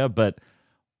Stadia. But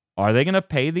are they going to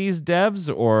pay these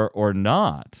devs or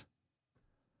not?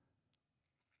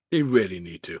 They really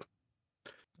need to.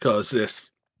 Because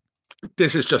this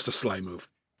is just a sly move.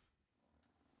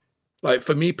 Like,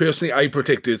 for me personally, I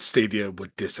predicted Stadia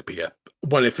would disappear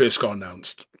when it first got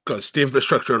announced, because the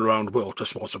infrastructure around the world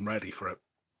just wasn't ready for it.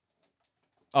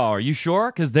 Oh, are you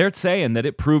sure? Because they're saying that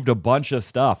it proved a bunch of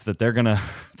stuff that they're going to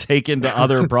take into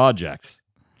other projects.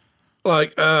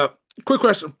 Like, quick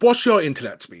question. What's your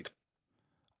internet speed?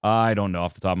 I don't know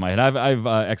off the top of my head. I've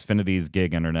Xfinity's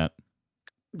gig internet.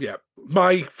 Yeah,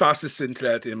 my fastest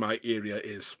internet in my area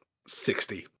is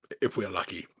 60, if we're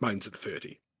lucky. Mine's at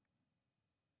 30.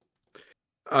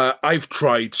 I've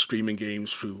tried streaming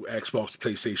games through Xbox,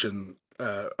 PlayStation,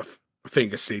 I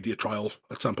think a Stadia trial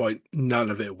at some point.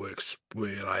 None of it works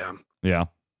where I am. Yeah.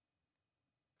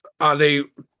 And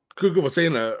Google was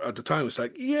saying at the time, it's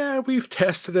like, yeah, we've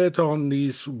tested it on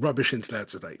these rubbish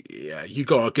internets. It's like, yeah, you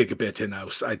got a gigabit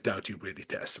in-house. I doubt you really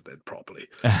tested it properly.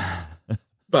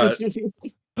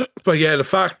 But yeah, the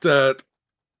fact that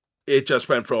it just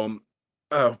went from,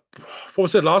 what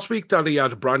was it, last week that he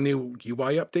had a brand new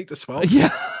UI update as well? Yeah.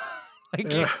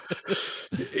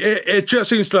 It just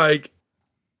seems like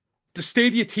the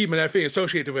Stadia team and everything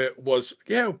associated with it was,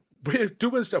 yeah, we're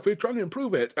doing stuff, we're trying to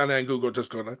improve it. And then Google just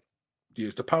gonna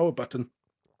use the power button.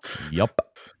 Yep.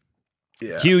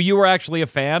 Yeah. Q, you were actually a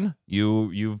fan.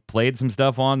 You've played some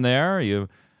stuff on there.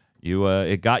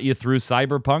 It got you through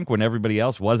Cyberpunk when everybody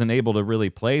else wasn't able to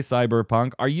really play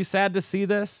Cyberpunk. Are you sad to see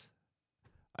this?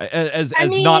 As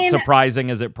not surprising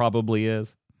as it probably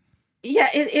is. Yeah,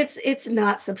 it's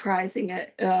not surprising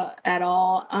at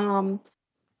all.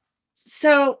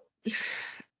 So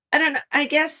I don't know. I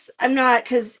guess I'm not,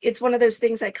 because it's one of those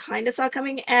things I kind of saw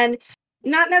coming. And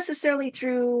not necessarily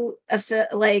through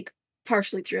like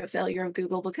partially through a failure of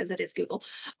Google because it is Google,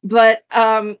 but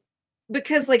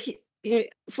because like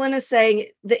Flynn is saying,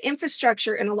 the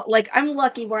infrastructure and like I'm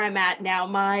lucky where I'm at now.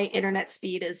 My internet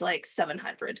speed is like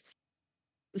 700,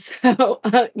 so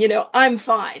I'm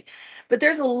fine. But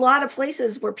there's a lot of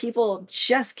places where people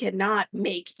just cannot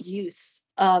make use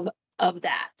of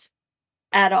that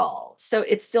at all. So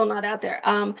it's still not out there.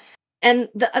 And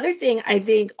the other thing I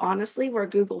think, honestly, where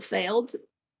Google failed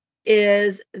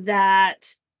is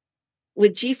that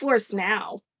with GeForce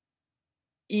Now,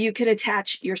 you can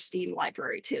attach your Steam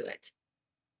library to it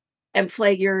and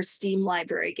play your Steam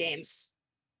library games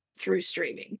through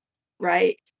streaming,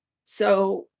 right?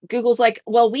 So Google's like,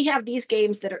 well, we have these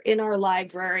games that are in our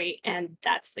library, and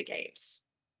that's the games.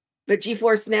 But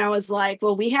GeForce Now is like,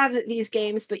 well, we have these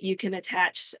games, but you can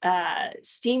attach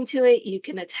Steam to it. You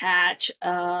can attach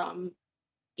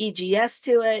EGS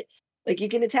to it. Like you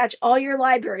can attach all your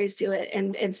libraries to it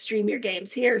and stream your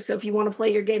games here. So if you want to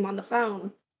play your game on the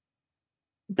phone.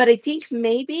 But I think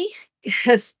maybe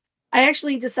because I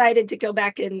actually decided to go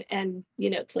back and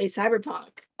play Cyberpunk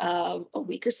a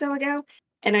week or so ago,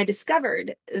 and I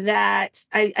discovered that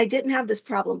I didn't have this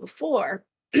problem before.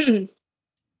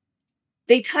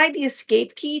 They tied the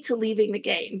escape key to leaving the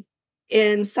game.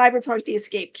 In Cyberpunk, the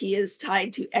escape key is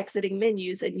tied to exiting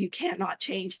menus, and you cannot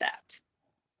change that.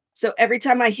 So every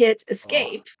time I hit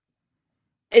escape,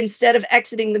 instead of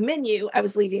exiting the menu, I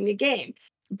was leaving the game.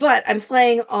 But I'm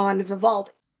playing on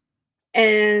Vivaldi.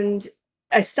 And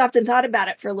I stopped and thought about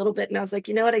it for a little bit, and I was like,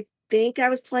 you know what? I think I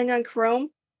was playing on Chrome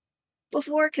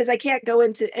before because I can't go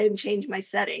into and change my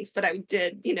settings, but I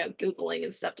did, Googling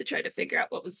and stuff to try to figure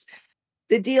out what was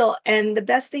the deal. And the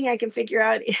best thing I can figure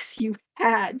out is you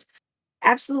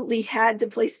absolutely had to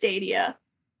play Stadia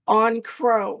on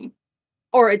Chrome,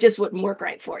 or it just wouldn't work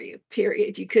right for you,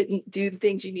 period. You couldn't do the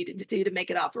things you needed to do to make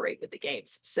it operate with the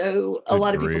games. So a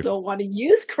lot of people don't want to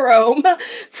use Chrome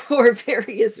for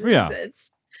various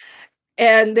reasons.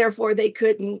 And therefore they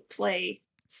couldn't play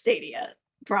Stadia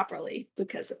properly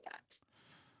because of that.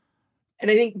 And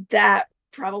I think that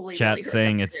probably Chat really hurt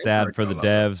saying them it's too. sad for the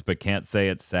devs, but can't say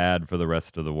it's sad for the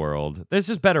rest of the world. There's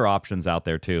just better options out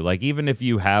there too. Like even if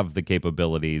you have the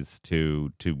capabilities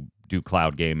to do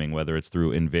cloud gaming, whether it's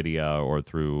through NVIDIA or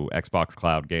through Xbox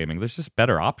Cloud Gaming, there's just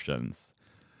better options.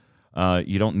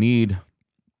 You don't need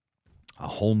a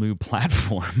whole new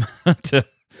platform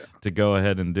to go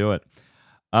ahead and do it.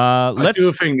 I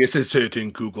do think this is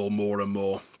hurting Google more and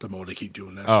more the more they keep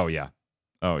doing this. Oh yeah,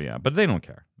 but they don't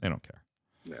care.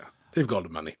 Yeah, they've got the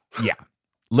money. Yeah.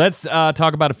 Let's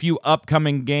talk about a few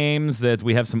upcoming games that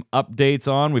we have some updates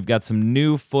on. We've got some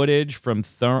new footage from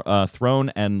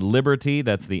Throne and Liberty.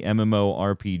 That's the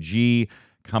MMORPG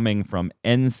coming from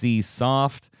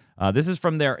NCSoft. This is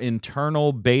from their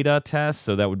internal beta test,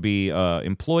 so that would be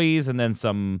employees and then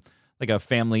some like a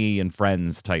family and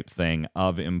friends type thing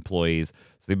of employees.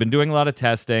 So they've been doing a lot of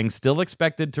testing. Still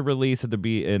expected to release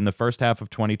in the first half of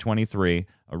 2023.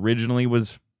 Originally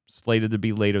was slated to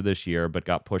be later this year, but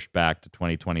got pushed back to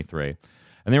 2023.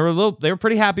 And they were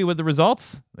pretty happy with the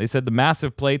results. They said the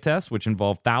massive playtest, which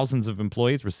involved thousands of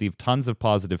employees, received tons of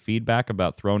positive feedback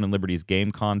about Throne and Liberty's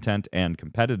game content and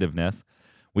competitiveness.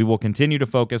 We will continue to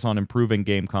focus on improving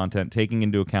game content, taking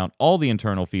into account all the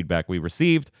internal feedback we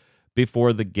received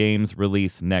before the game's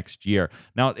release next year.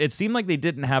 Now, it seemed like they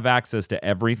didn't have access to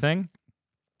everything.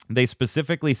 They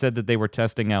specifically said that they were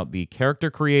testing out the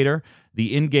character creator,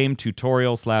 the in-game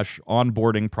tutorial /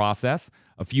 onboarding process,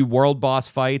 a few world boss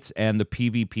fights, and the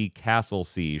PvP castle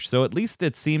siege. So at least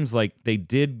it seems like they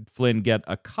did, Flynn, get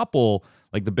a couple,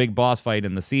 like the big boss fight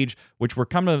and the siege, which were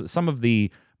some of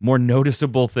the more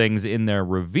noticeable things in their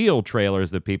reveal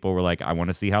trailers that people were like, I want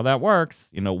to see how that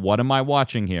works. What am I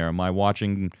watching here? Am I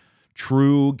watching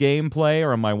true gameplay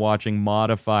or am I watching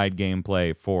modified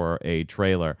gameplay for a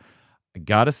trailer? I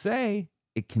gotta say,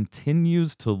 it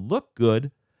continues to look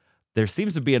good. There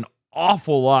seems to be an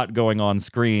awful lot going on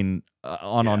screen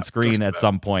at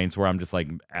some points where I'm just like,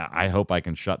 I hope I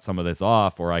can shut some of this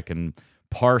off or I can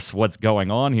parse what's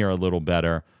going on here a little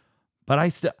better. But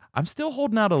I'm still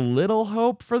holding out a little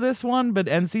hope for this one. But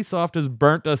NCSoft has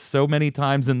burnt us so many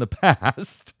times in the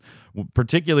past,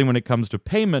 particularly when it comes to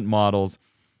payment models,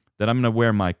 that I'm going to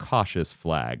wear my cautious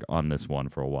flag on this one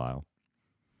for a while.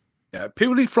 Yeah,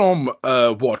 purely from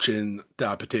watching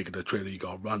that particular trailer you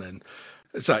got running,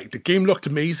 it's like the game looked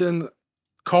amazing.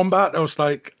 Combat, I was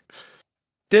like,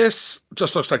 this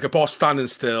just looks like a boss standing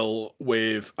still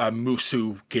with a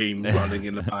Musou game running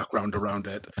in the background around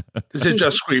it. This is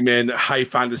just screaming high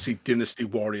fantasy Dynasty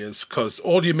Warriors because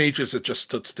all your mages have just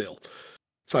stood still.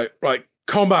 It's like, right,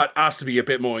 combat has to be a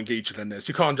bit more engaging than this.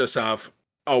 You can't just have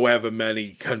however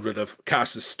many hundred of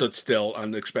casters stood still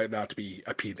and expect that to be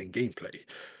appealing gameplay.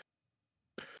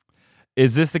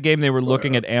 Is this the game they were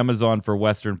looking at Amazon for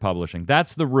Western publishing?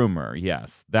 That's the rumor,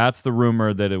 yes. That's the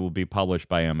rumor that it will be published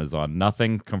by Amazon.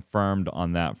 Nothing confirmed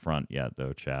on that front yet,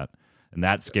 though, chat. And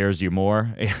that scares you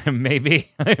more? Maybe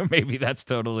that's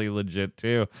totally legit,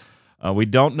 too. We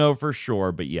don't know for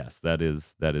sure, but yes, that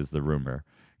is the rumor.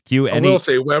 I will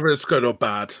say, whether it's good or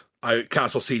bad,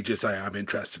 Castle Sieges I am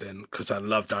interested in because I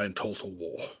love that in Total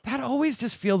War. That always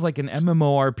just feels like an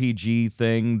MMORPG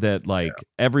thing that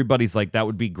everybody's like, that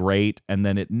would be great, and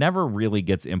then it never really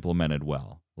gets implemented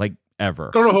well, like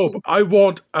ever. Don't hope. I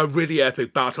want a really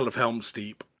epic Battle of Helm's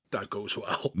Deep that goes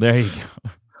well. There you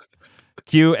go.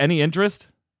 Q, any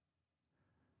interest?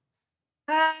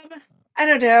 I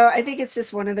don't know. I think it's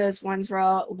just one of those ones where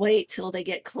I'll wait till they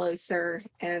get closer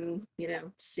and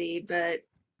see. But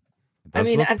I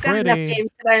mean, I've got enough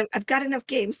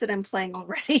games that I'm playing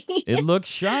already. It looks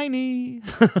shiny.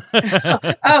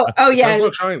 oh yeah, it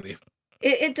looks shiny.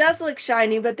 It does look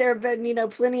shiny, but there have been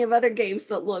plenty of other games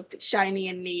that looked shiny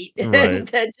and neat, right.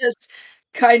 that just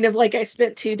kind of like I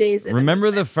spent 2 days in.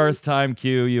 Remember the first time,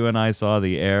 Q, you and I saw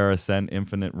the Air Ascent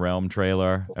Infinite Realm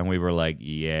trailer, and we were like,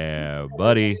 "Yeah,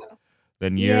 buddy."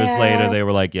 Then years later, they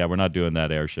were like, "Yeah, we're not doing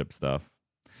that airship stuff."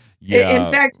 Yeah.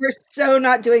 In fact, we're so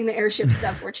not doing the airship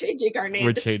stuff. We're changing our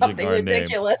name to something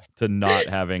ridiculous. To not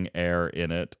having air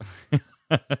in it.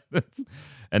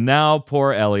 And now,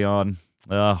 poor Elion.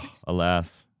 Oh,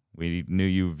 alas, we knew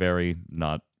you very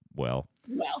not well.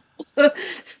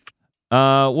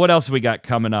 What else we got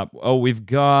coming up? Oh, we've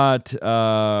got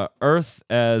Earth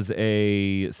as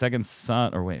a second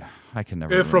sun. Or wait, I can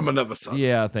never. Earth from another sun.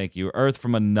 Yeah, thank you. Earth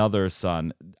from another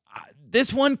sun.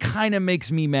 This one kind of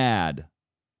makes me mad.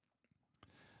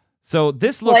 So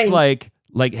this looks like,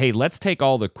 hey, let's take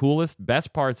all the coolest,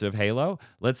 best parts of Halo.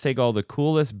 Let's take all the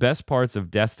coolest, best parts of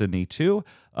Destiny 2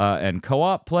 and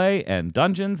co-op play and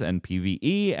dungeons and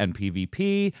PvE and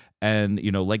PvP. And,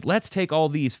 let's take all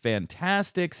these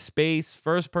fantastic space,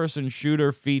 first-person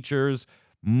shooter features,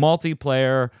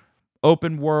 multiplayer,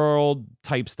 open world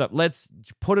type stuff. Let's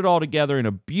put it all together in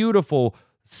a beautiful,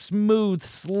 smooth,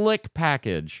 slick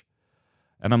package.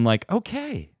 And I'm like,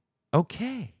 okay.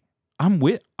 I'm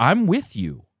with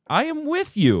you. I am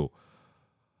with you.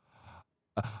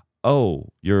 Oh,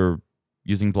 you're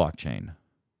using blockchain.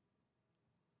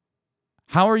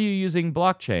 How are you using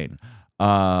blockchain?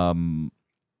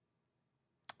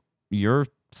 Your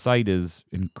site is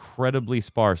incredibly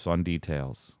sparse on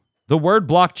details. The word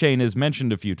blockchain is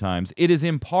mentioned a few times. It is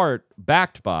in part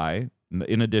backed by,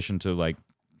 in addition to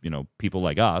people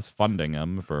like us funding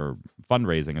them for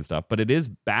fundraising and stuff, but it is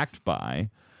backed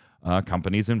by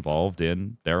companies involved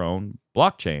in their own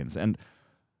blockchains. And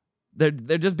they're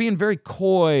just being very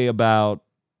coy about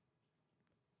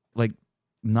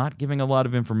not giving a lot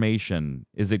of information.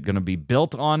 Is it going to be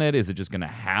built on it? Is it just going to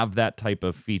have that type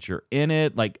of feature in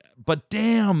it? But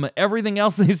damn, everything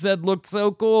else they said looked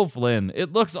so cool, Flynn.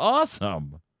 It looks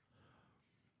awesome.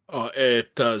 Oh,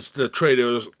 it does. The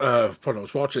trailers, when I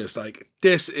was watching, it's like,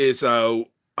 this is how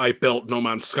I built No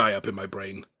Man's Sky up in my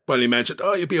brain. When he mentioned,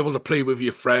 you'll be able to play with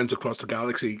your friends across the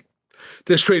galaxy.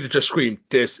 This trailer just screamed,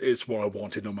 this is what I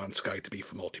wanted No Man's Sky to be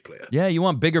for multiplayer. Yeah, you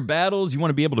want bigger battles? You want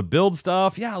to be able to build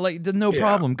stuff? Yeah, no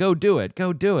problem. Go do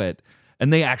it.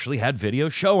 And they actually had video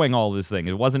showing all this thing.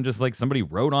 It wasn't just like somebody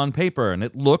wrote on paper and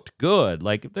it looked good.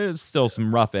 There's still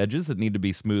some rough edges that need to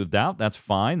be smoothed out. That's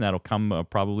fine. That'll come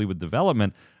probably with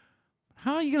development.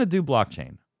 How are you going to do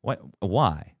blockchain?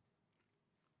 Why?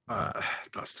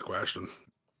 That's the question.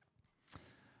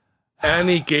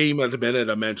 Any game at the minute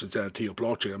that mentions NFT or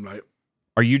blockchain, I'm like,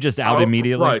 are you just out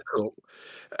immediately? Right, cool.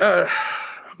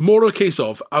 More a case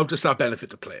of, I'll just not benefit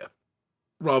the player.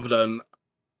 Rather than,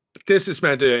 this is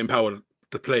meant to empower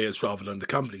the players rather than the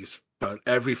companies. But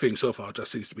everything so far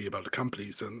just seems to be about the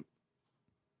companies. And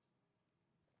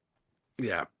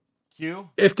yeah. Q?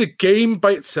 If the game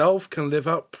by itself can live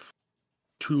up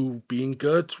to being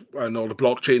good, and all the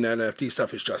blockchain NFT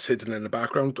stuff is just hidden in the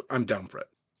background, I'm down for it.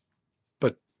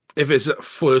 But if it's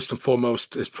first and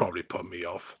foremost, it's probably put me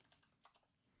off.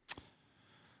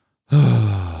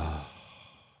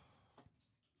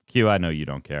 Q, I know you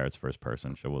don't care. It's first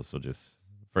person. So we'll just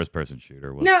first person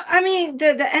shooter. No, I mean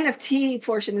the NFT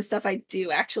portion of stuff I do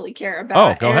actually care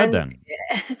about. Oh, go ahead then.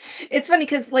 It's funny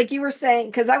because like you were saying,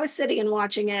 because I was sitting and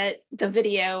watching the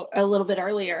video a little bit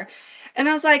earlier, and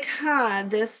I was like,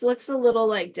 this looks a little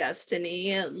like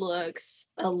Destiny. It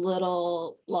looks a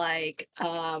little like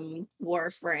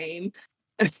Warframe.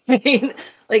 I mean,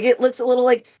 it looks a little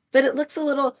like, but it looks a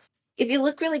little. if you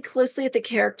look really closely at the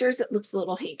characters, it looks a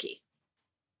little hinky.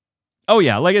 Oh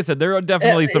yeah, like I said, there are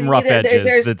definitely some rough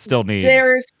edges that still need.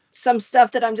 There's some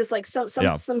stuff that I'm just like some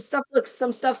Yeah. stuff looks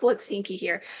hinky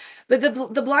here, but the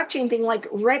blockchain thing, like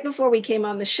right before we came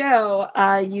on the show,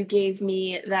 you gave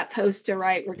me that post to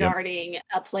write regarding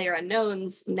a Player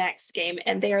Unknown's next game,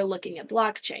 and they are looking at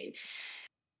blockchain.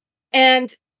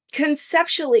 And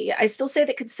conceptually, I still say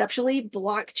that conceptually,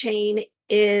 blockchain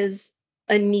is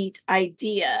a neat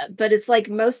idea, but it's like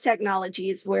most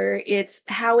technologies where it's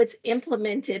how it's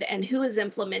implemented and who is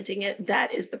implementing it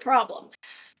that is the problem.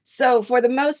 So, for the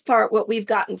most part, what we've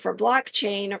gotten for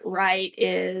blockchain, right,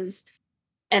 is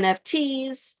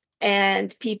NFTs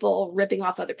and people ripping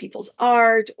off other people's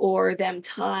art or them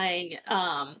tying,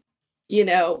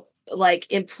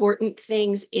 like important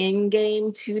things in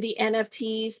game to the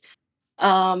NFTs,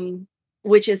 um,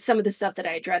 which is some of the stuff that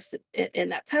I addressed in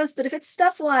that post. But if it's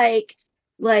stuff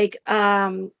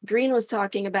Green was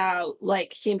talking about, like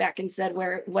came back and said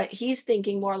where what he's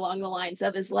thinking more along the lines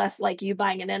of is less like you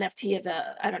buying an NFT of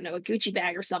I don't know, a Gucci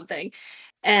bag or something,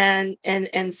 and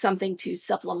something to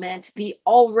supplement the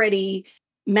already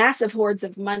massive hordes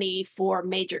of money for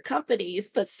major companies,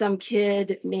 but some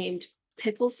kid named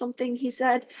Pickle something, he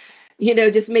said,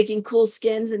 just making cool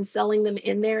skins and selling them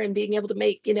in there and being able to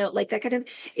make, like that kind of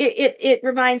it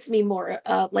reminds me more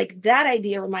like that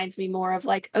idea reminds me more of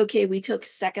like, okay, we took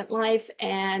Second Life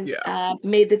and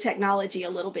made the technology a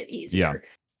little bit easier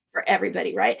for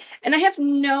everybody, right? And I have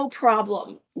no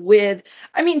problem with,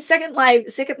 I mean, Second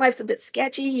Life's a bit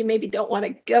sketchy. You maybe don't want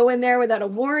to go in there without a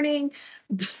warning,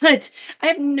 but I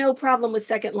have no problem with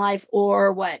Second Life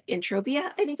or what,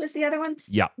 Entropia, I think was the other one.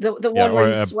 Yeah. The one where or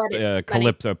you sweated.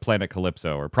 Calypso, Planet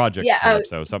Calypso, or Project Yeah,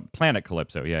 Calypso, some Planet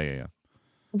Calypso. Yeah.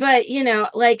 But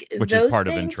like Which those is part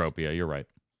things, of Entropia. You're right.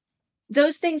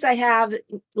 those things I have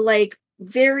like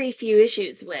very few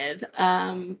issues with.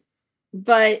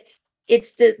 But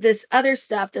it's this other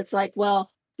stuff that's like, well,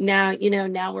 now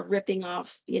now we're ripping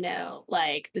off,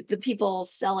 like the people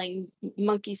selling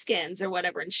monkey skins or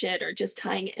whatever and shit, or just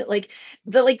tying it like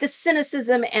the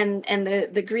cynicism and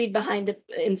the greed behind it,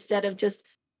 instead of just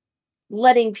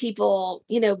letting people,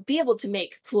 be able to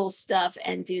make cool stuff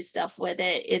and do stuff with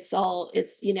it. It's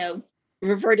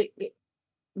reverting,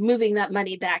 moving that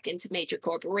money back into major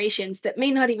corporations that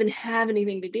may not even have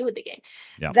anything to do with the game.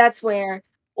 Yeah. That's where,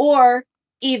 or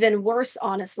even worse,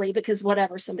 honestly, because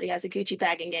whatever, somebody has a Gucci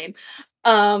bag in game.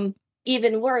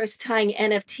 Even worse, tying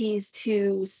NFTs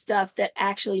to stuff that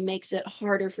actually makes it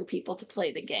harder for people to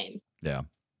play the game. Yeah.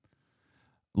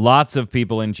 Lots of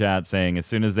people in chat saying as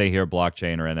soon as they hear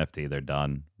blockchain or NFT, they're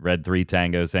done. Red 3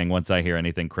 Tango saying, once I hear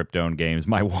anything crypto in games,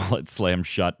 my wallet slams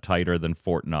shut tighter than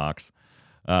Fort Knox.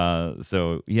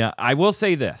 So, yeah, I will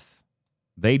say this.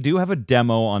 They do have a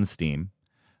demo on Steam.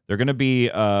 They're going to be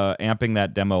amping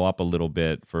that demo up a little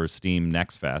bit for Steam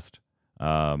Next Fest,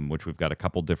 which we've got a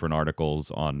couple different articles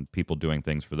on people doing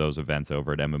things for those events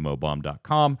over at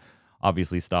mmobomb.com.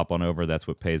 Obviously, stop on over. That's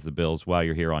what pays the bills. While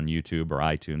you're here on YouTube or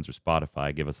iTunes or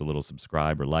Spotify, give us a little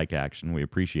subscribe or like action. We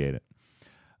appreciate it.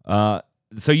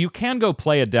 So you can go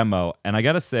play a demo, and I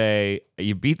got to say,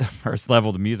 you beat the first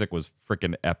level. The music was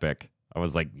freaking epic. I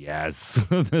was like, yes.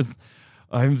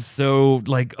 I'm so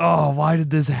like, oh, why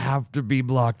did this have to be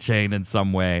blockchain in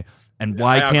some way? And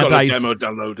why can't got a demo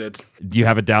downloaded? Do you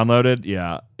have it downloaded?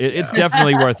 Yeah. It's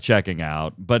definitely worth checking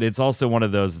out. But it's also one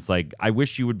of those, it's like, I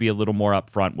wish you would be a little more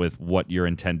upfront with what your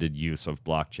intended use of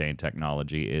blockchain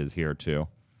technology is here, too.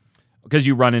 Because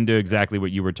you run into exactly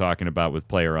what you were talking about with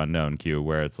Player Unknown, Q,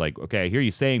 where it's like, okay, I hear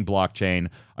you saying blockchain.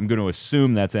 I'm going to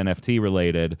assume that's NFT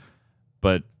related,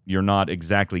 but you're not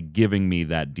exactly giving me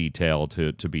that detail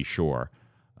to be sure.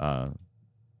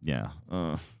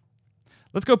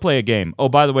 Let's go play a game. Oh,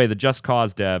 by the way, the Just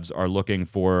Cause devs are looking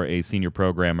for a senior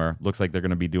programmer. Looks like they're going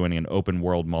to be doing an open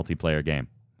world multiplayer game.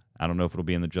 I don't know if it'll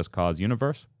be in the Just Cause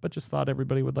universe, but just thought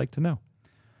everybody would like to know.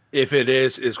 If it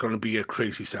is, it's going to be a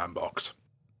crazy sandbox.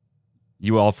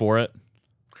 You all for it?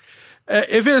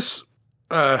 If it's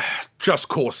Just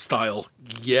Cause style,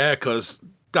 yeah, because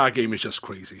that game is just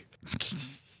crazy.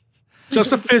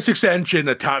 Just the physics engine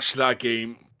attached to that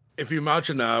game. If you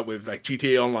imagine that with like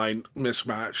GTA Online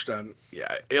mismatched, then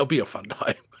yeah, it'll be a fun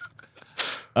time.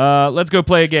 Let's go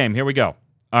play a game. Here we go.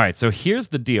 All right, so here's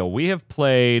the deal. We have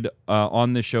played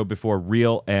on this show before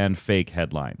real and fake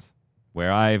headlines,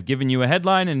 where I've given you a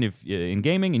headline and if in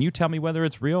gaming, and you tell me whether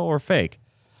it's real or fake.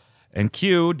 And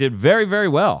Q did very, very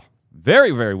well.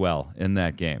 Very, very well in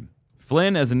that game.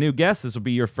 Flynn, as a new guest, this will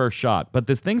be your first shot. But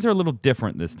things are a little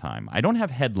different this time. I don't have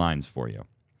headlines for you.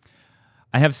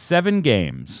 I have 7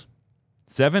 games,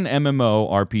 7 MMO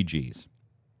RPGs.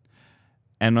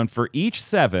 And for each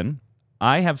 7,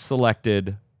 I have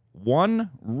selected one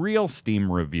real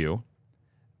Steam review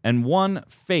and one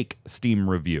fake Steam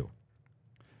review.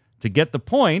 To get the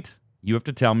point, you have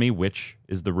to tell me which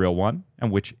is the real one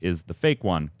and which is the fake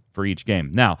one for each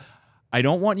game. Now, I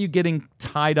don't want you getting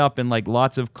tied up in like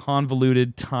lots of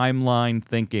convoluted timeline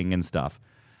thinking and stuff.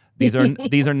 These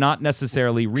are not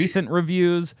necessarily recent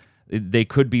reviews. They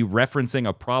could be referencing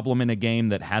a problem in a game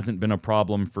that hasn't been a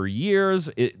problem for years.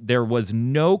 There was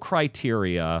no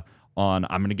criteria on,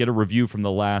 I'm going to get a review from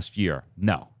the last year.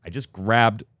 No, I just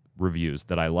grabbed reviews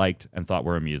that I liked and thought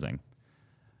were amusing.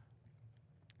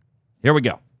 Here we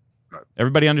go.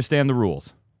 Everybody understand the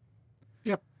rules?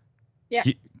 Yep. Yeah.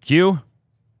 Q,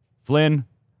 Flynn,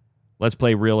 let's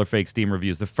play real or fake Steam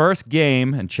reviews. The first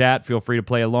game, and chat, feel free to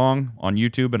play along on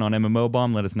YouTube and on MMO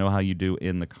Bomb. Let us know how you do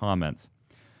in the comments.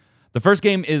 The first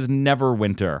game is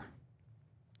Neverwinter.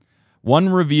 One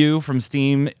review from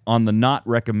Steam on the not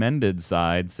recommended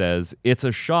side says, it's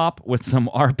a shop with some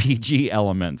RPG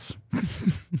elements.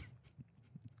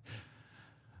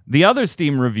 The other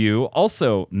Steam review,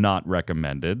 also not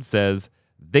recommended, says,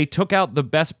 they took out the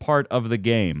best part of the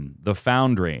game, the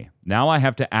Foundry. Now I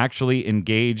have to actually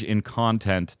engage in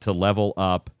content to level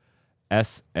up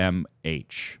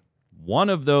SMH. One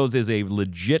of those is a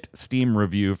legit Steam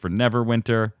review for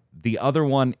Neverwinter. The other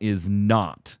one is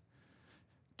not.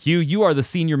 Q, you are the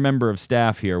senior member of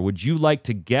staff here. Would you like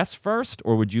to guess first,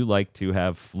 or would you like to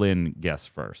have Flynn guess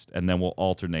first? And then we'll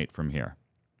alternate from here.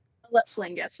 I'll let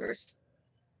Flynn guess first.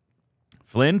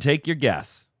 Flynn, take your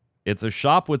guess. It's a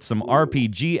shop with some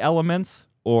RPG elements,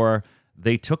 or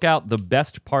they took out the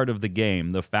best part of the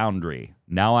game, the Foundry.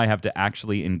 Now I have to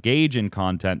actually engage in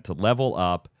content to level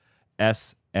up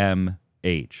SMH.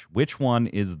 Which one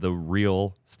is the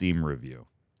real Steam review?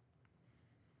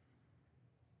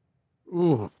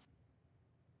 Ooh.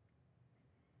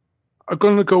 I'm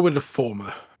going to go with the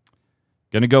former.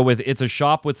 Gonna go with it's a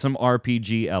shop with some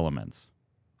RPG elements.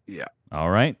 Yeah. All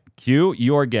right. Q,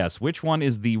 your guess. Which one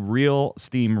is the real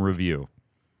Steam review?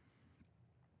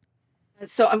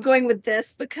 So I'm going with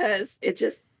this because it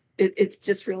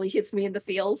just really hits me in the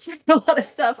feels for a lot of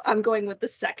stuff. I'm going with the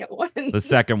second one. The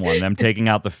second one, them taking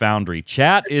out the Foundry.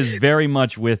 Chat is very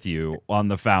much with you on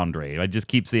the Foundry. I just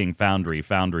keep seeing Foundry.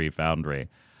 The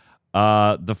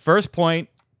first point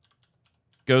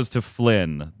goes to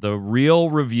Flynn. The real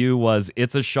review was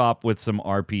it's a shop with some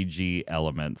RPG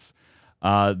elements.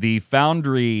 The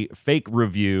Foundry fake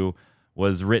review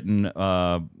was written,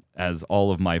 as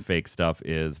all of my fake stuff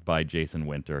is, by Jason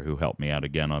Winter, who helped me out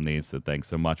again on these, so thanks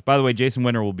so much. By the way, Jason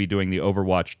Winter will be doing the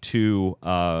Overwatch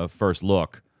 2 first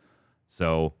look,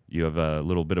 so you have a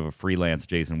little bit of a freelance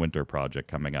Jason Winter project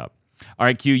coming up. All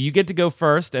right, Q, you get to go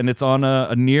first, and it's on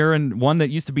a near and one that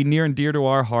used to be near and dear to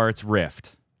our hearts,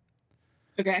 Rift.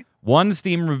 Okay. One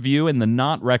Steam review in the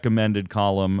not recommended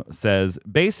column says,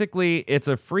 basically, it's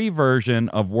a free version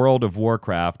of World of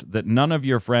Warcraft that none of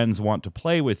your friends want to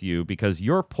play with you because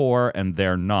you're poor and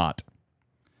they're not.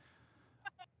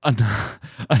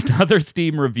 Another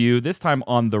Steam review, this time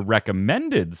on the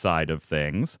recommended side of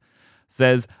things,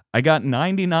 says, I got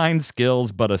 99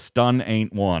 skills, but a stun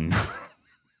ain't one.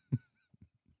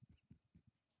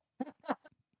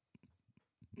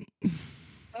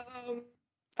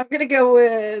 I'm going to go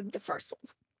with the first one.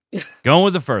 Going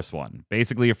with the first one.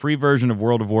 Basically, a free version of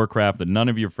World of Warcraft that none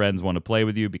of your friends want to play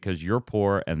with you because you're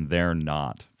poor and they're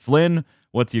not. Flynn,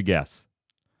 what's your guess?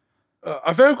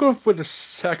 I've ever gone for the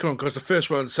second one because the first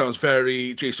one sounds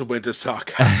very Jason Winter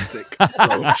sarcastic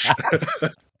approach.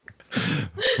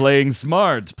 Playing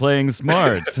smart.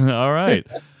 All right.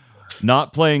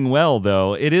 Not playing well,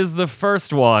 though. It is the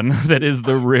first one that is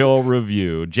the real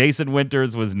review. Jason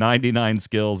Winters was 99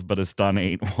 skills, but a stun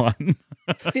ain't one.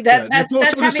 See, that's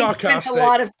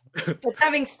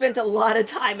having spent a lot of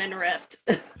time in Rift.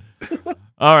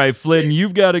 All right, Flynn,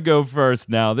 you've got to go first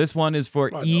now. This one is for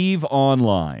EVE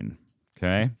Online.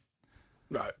 Okay?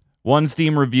 Right. One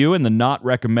Steam review in the not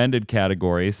recommended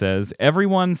category says,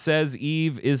 everyone says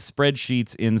EVE is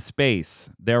spreadsheets in space.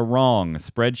 They're wrong.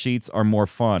 Spreadsheets are more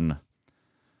fun.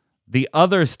 The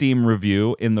other Steam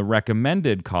review in the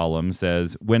recommended column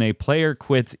says, when a player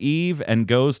quits EVE and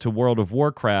goes to World of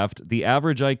Warcraft, the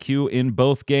average IQ in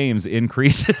both games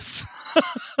increases.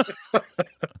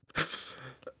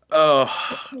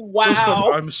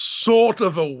 Wow. I'm sort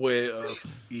of aware of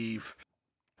EVE.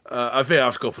 I think I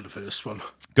have to go for the first one.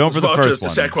 Going for the first one.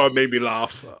 The second one made me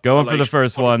laugh. Going for the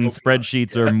first one.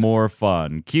 Spreadsheets are more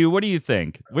fun. Q, what do you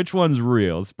think? Which one's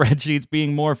real? Spreadsheets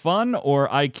being more fun, or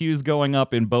IQs going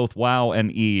up in both WoW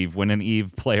and EVE when an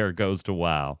EVE player goes to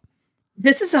WoW?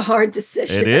 This is a hard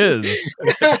decision. It is.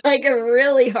 Like a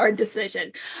really hard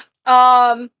decision.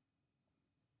 I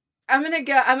I'm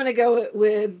gonna go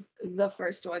with the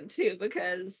first one too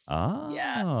because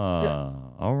yeah.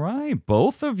 All right.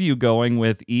 Both of you going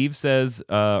with Eve says,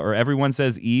 or everyone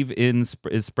says Eve is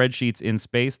spreadsheets in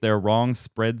space. They're wrong.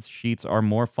 Spreadsheets are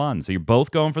more fun. So you're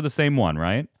both going for the same one,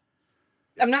 right?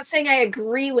 I'm not saying I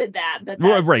agree with that, but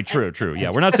Right. True.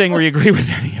 Yeah. We're not saying we agree with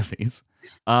any of these.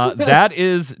 That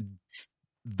is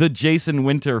the Jason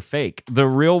Winter fake. The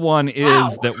real one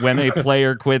is that when a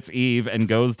player quits Eve and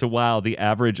goes to WoW, the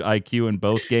average IQ in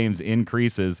both games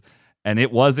increases. And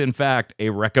it was, in fact,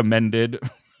 a recommended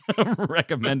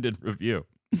review.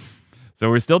 So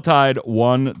we're still tied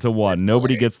 1-1.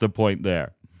 Nobody gets the point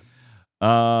there.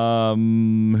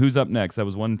 Who's up next? That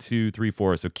was 1, 2, 3,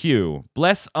 4. So Q.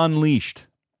 Bless Unleashed.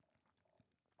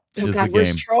 Oh God,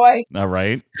 where's Troy? All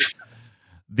right.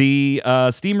 The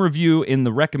Steam review in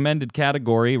the recommended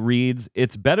category reads,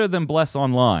 "It's better than Bless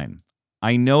Online.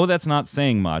 I know that's not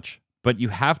saying much, but you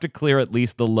have to clear at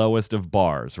least the lowest of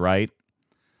bars, right?"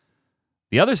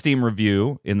 The other Steam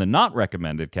review in the not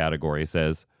recommended category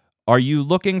says, "Are you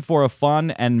looking for a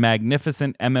fun and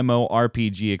magnificent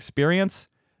MMORPG experience?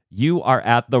 You are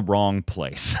at the wrong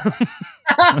place."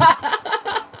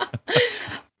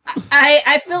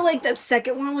 I feel like that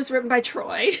second one was written by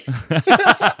Troy.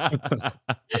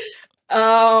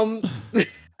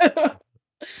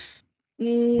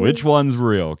 Which one's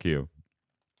real, Q?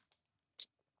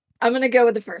 I'm gonna go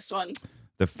with the first one.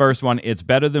 The first one, it's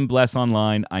better than Bless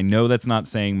Online. I know that's not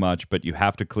saying much, but you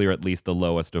have to clear at least the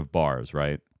lowest of bars,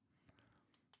 right?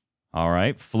 All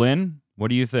right. Flynn, what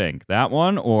do you think? That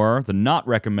one or the not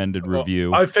recommended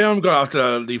review? I think I'm going to have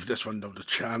to leave this one down to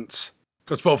chance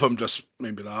because both of them just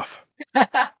made me laugh.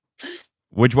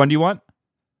 Which one do you want?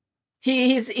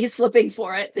 He's flipping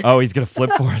for it. Oh, he's going to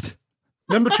flip for it.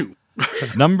 Number 2.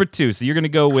 Number 2. So you're going to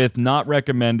go with not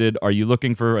recommended. Are you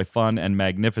looking for a fun and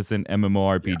magnificent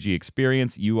MMORPG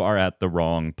experience? You are at the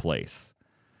wrong place.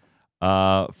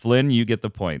 Flynn, you get the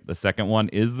point. The second one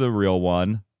is the real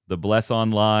one. The Bless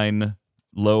Online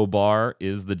low bar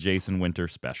is the Jason Winter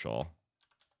special.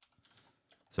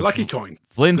 So Lucky coin.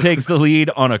 Flynn takes the lead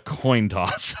on a coin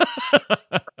toss.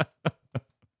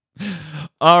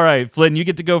 All right, Flynn, you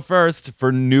get to go first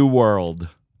for New World.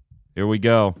 Here we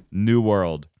go. New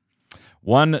World.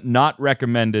 One not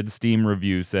recommended Steam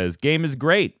review says, "Game is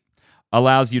great.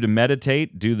 Allows you to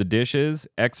meditate, do the dishes,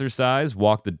 exercise,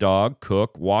 walk the dog,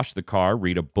 cook, wash the car,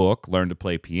 read a book, learn to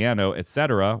play piano,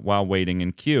 etc. while waiting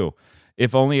in queue.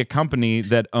 If only a company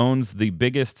that owns the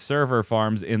biggest server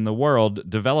farms in the world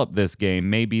developed this game,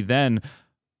 maybe then..."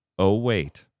 Oh,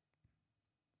 wait.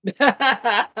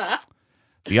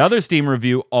 The other Steam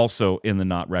review, also in the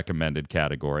not recommended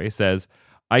category, says,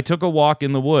 "I took a walk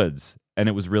in the woods and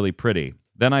it was really pretty.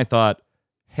 Then I thought,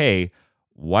 hey,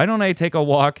 why don't I take a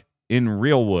walk in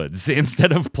real woods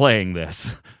instead of playing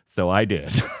this?" So I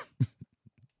did.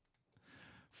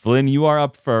 Flynn, you are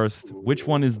up first. Which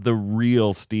one is the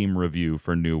real Steam review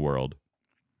for New World?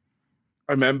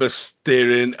 I remember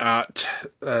staring at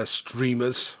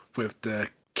streamers with the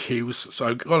queues, so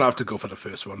I'm going to have to go for the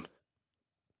first one.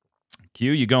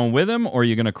 Q, you going with him, or are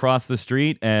you going to cross the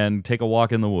street and take a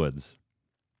walk in the woods?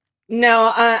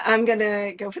 No, I'm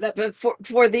gonna go for that, but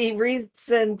for the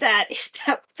reason that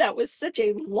that was such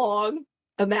a long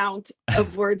amount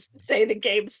of words to say the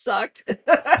game sucked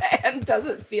and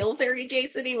doesn't feel very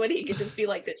Jason-y when he could just be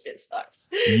like, "This shit sucks."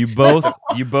 You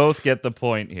both get the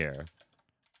point here.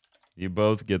 You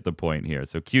both get the point here.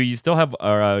 So Q, you still have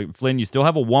Flynn, you still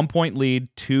have a 1-point lead,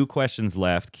 2 questions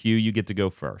left. Q, you get to go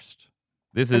first.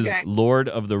 This is Lord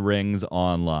of the Rings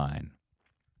Online.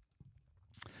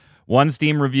 One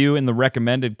Steam review in the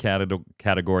recommended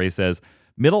category says,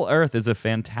 "Middle-earth is a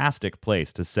fantastic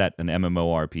place to set an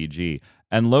MMORPG,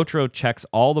 and Lotro checks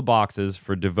all the boxes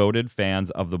for devoted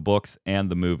fans of the books and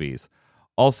the movies.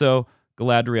 Also,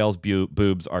 Galadriel's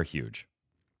boobs are huge."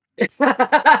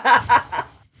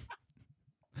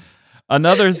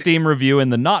 Another Steam review in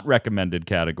the not recommended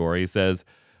category says,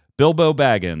 "Bilbo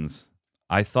Baggins,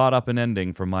 I thought up an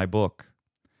ending for my book.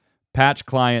 Patch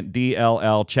client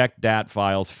DLL check DAT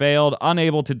files failed,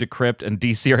 unable to decrypt and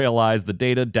deserialize the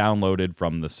data downloaded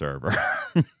from the server."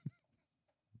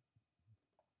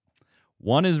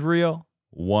 One is real,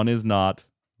 one is not.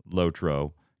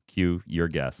 Lotro, Q, your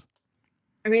guess.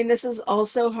 I mean, this is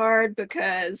also hard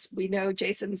because we know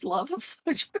Jason's love of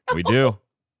Lotro. We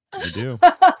do.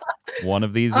 One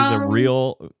of these is a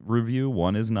real review,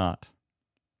 one is not.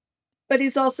 But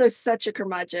he's also such a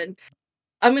curmudgeon.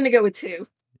 I'm going to go with 2.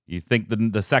 You think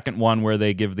the second one where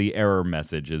they give the error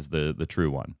message is the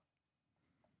true one?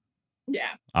 Yeah.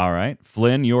 All right.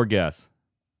 Flynn, your guess.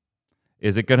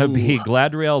 Is it going to be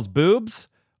Galadriel's boobs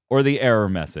or the error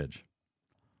message?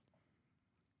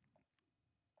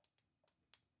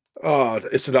 Oh,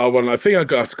 it's another one. I think I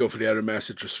got to go for the error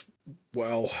message as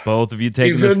well. Both of you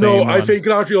taking the Even same though one. I think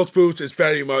Galadriel's Boots is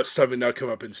very much something that come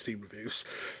up in Steam reviews.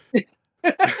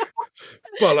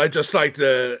 Well, I just like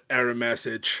the error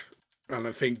message, and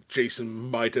I think Jason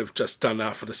might have just done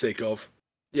that for the sake of,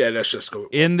 yeah, let's just go.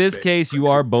 In this case, you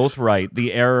are both right.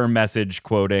 The error message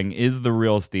quoting is the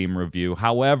real Steam review.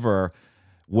 However,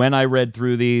 when I read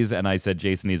through these and I said,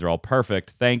 Jason, these are all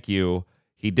perfect, thank you,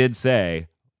 he did say,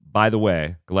 by the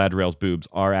way, Galadriel's boobs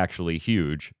are actually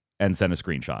huge, and sent a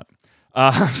screenshot.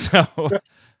 So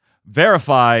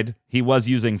verified, he was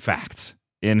using facts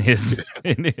in his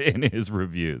in his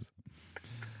reviews.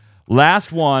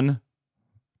 Last one.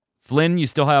 Flynn, you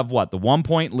still have what? The 1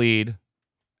 point lead.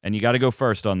 And you got to go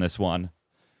first on this one.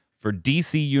 For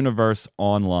DC Universe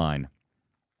Online.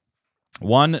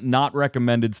 One not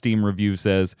recommended Steam review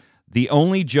says, the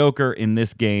only Joker in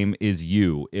this game is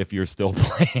you if you're still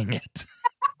playing it.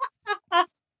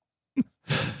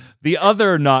 The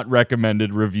other not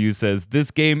recommended review says, this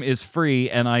game is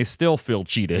free and I still feel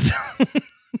cheated.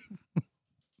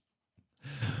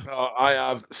 I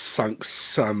have sunk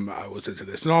some hours into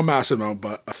this. Not a massive amount,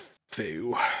 but a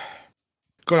few.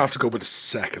 Gonna have to go with the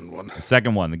second one. The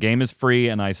second one, the game is free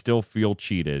and I still feel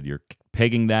cheated. You're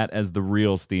pegging that as the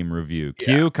real Steam review. Yeah.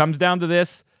 Q comes down to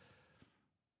this.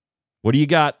 What do you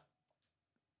got?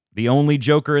 The only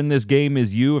Joker in this game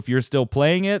is you if you're still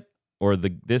playing it? Or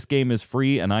this game is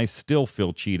free and I still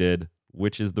feel cheated?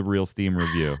 Which is the real Steam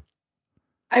review?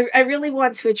 I really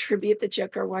want to attribute the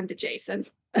Joker one to Jason.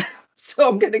 So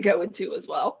I'm going to go with 2 as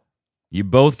well. You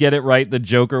both get it right. The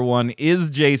Joker one is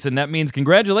Jason. That means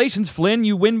congratulations, Flynn.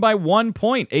 You win by 1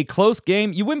 point. A close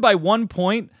game. You win by 1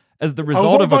 point as the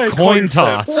result of a coin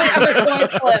toss.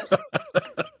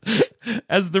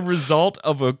 As the result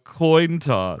of a coin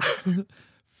toss.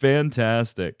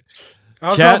 Fantastic.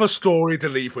 I'll have a story to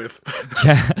leave with.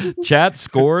 Chat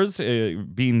scores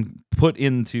being put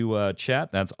into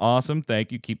chat. That's awesome.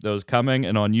 Thank you. Keep those coming.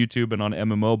 And on YouTube and on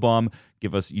MMO Bomb,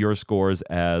 give us your scores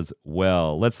as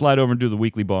well. Let's slide over and do the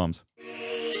weekly bombs.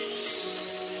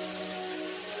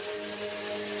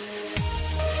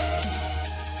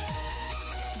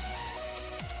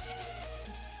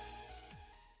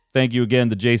 Thank you again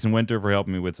to Jason Winter for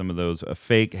helping me with some of those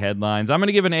fake headlines. I'm going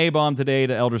to give an A-bomb today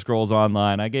to Elder Scrolls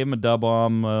Online. I gave him a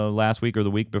dub-bomb last week or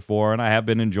the week before, and I have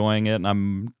been enjoying it, and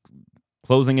I'm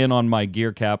closing in on my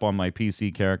gear cap on my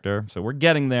PC character. So we're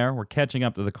getting there. We're catching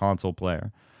up to the console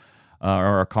player,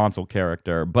 or a console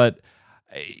character. But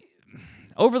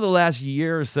over the last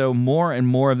year or so, more and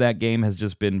more of that game has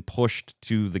just been pushed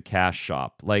to the cash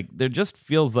shop. Like, there just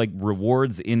feels like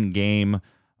rewards in-game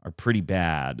are pretty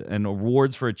bad, and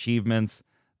awards for achievements,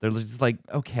 they're just like,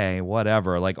 okay,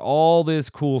 whatever. Like, all this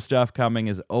cool stuff coming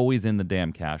is always in the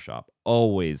damn cash shop.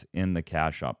 Always in the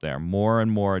cash shop there. More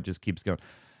and more, it just keeps going.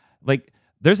 Like,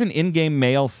 there's an in-game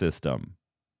mail system.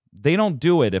 They don't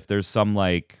do it if there's some,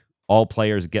 like, all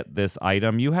players get this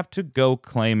item. You have to go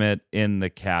claim it in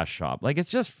the cash shop. Like, it's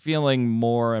just feeling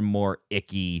more and more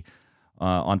icky,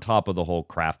 on top of the whole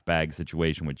craft bag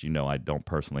situation, which I don't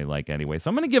personally like anyway. So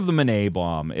I'm going to give them an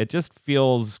A-bomb. It just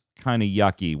feels kind of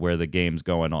yucky where the game's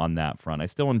going on that front. I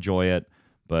still enjoy it,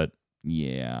 but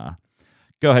yeah.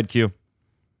 Go ahead, Q.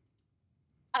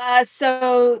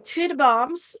 So 2 to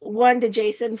bombs, 1 to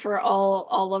Jason for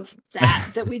all of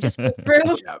that we just went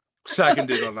through. Yeah,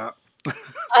 seconded on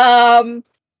that.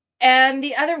 And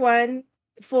the other one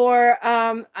for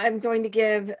I'm going to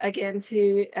give again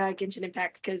to Genshin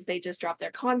Impact because they just dropped their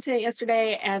content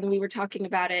yesterday, and we were talking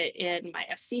about it in my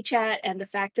FC chat, and the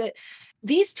fact that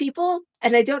these people,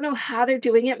 and I don't know how they're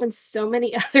doing it when so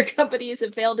many other companies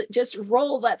have failed, just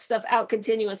roll that stuff out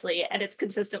continuously and it's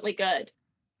consistently good.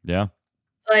 Yeah.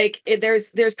 Like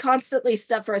there's constantly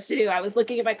stuff for us to do. I was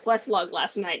looking at my quest log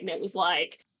last night and it was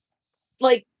like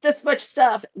this much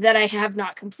stuff that I have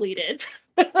not completed.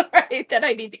 Right, that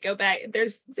I need to go back.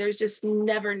 There's just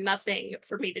never nothing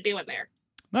for me to do in there.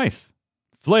 Nice.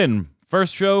 Flynn,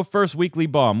 first show, first weekly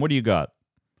bomb. What do you got?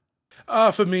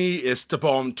 For me, it's the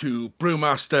bomb to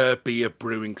Brewmaster Beer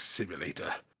Brewing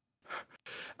Simulator.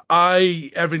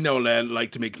 I, every now and then,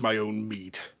 like to make my own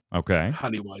mead. Okay.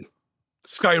 Honey wine.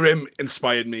 Skyrim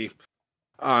inspired me.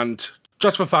 And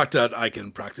just for the fact that I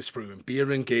can practice brewing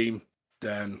beer in game,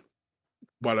 then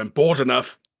while I'm bored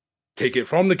enough, take it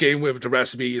from the game with the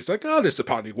recipe. It's like, this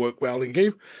apparently work well in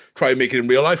game. Try and make it in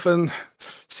real life and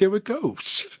see how it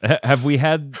goes. Have we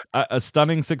had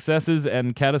stunning successes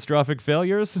and catastrophic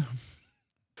failures?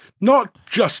 Not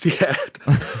just yet.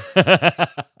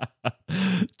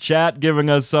 Chat giving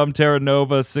us some Terra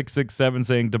Nova 667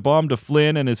 saying, "Da bomb to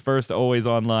Flynn and his first always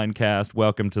online cast.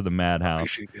 Welcome to the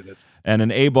Madhouse." And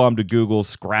an A-bomb to Google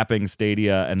scrapping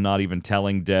Stadia and not even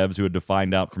telling devs who had to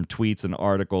find out from tweets and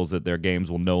articles that their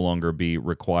games will no longer be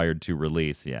required to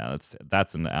release. Yeah,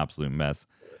 that's an absolute mess.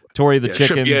 Tori the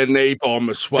Chicken. Should be an A-bomb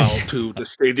as well to the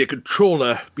Stadia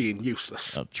controller being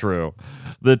useless. True.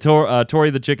 The Tori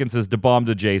the Chicken says, "Da-bomb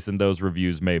to Jason. Those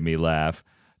reviews made me laugh."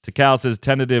 Takal says,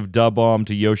 "Tentative da-bomb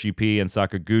to Yoshi P and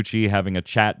Sakaguchi having a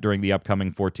chat during the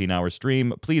upcoming 14-hour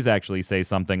stream. Please actually say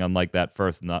something unlike that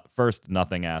first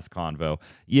nothing-ass convo."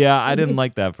 Yeah, I didn't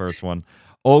like that first one.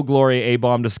 Old Glory,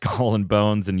 A-bomb to Skull and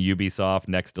Bones and Ubisoft.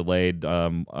 Next delayed.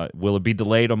 Will it be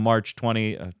delayed on March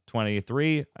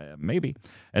 2023? Maybe.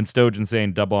 And Stojan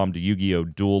saying, "Da-bomb to Yu-Gi-Oh!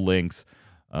 Duel Links.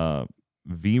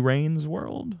 V-Rain's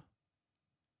World?"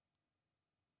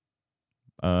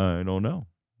 I don't know.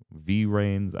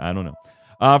 V-Rains, I don't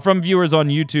know. From viewers on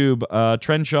YouTube,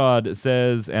 Trenchard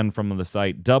says, and from the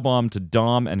site, "Da-bomb to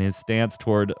Dom and his stance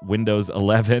toward Windows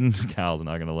 11. Cal's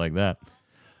not going to like that.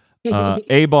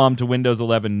 A-bomb to Windows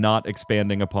 11 not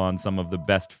expanding upon some of the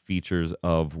best features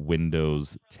of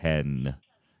Windows 10.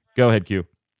 Go ahead, Q.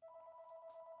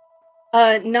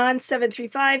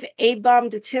 Non-735, A-bomb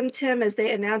to Tim as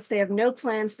they announced they have no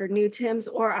plans for new Tims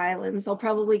or islands. I'll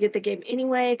probably get the game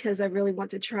anyway because I really want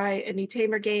to try a new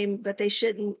Tamer game, but they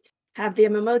shouldn't have the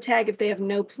MMO tag if they have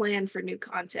no plan for new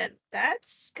content.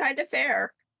 That's kind of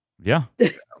fair. Yeah.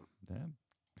 Damn.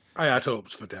 I had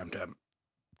hopes for Temtem.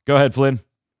 Go ahead, Flynn.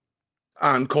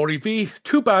 And Corey V,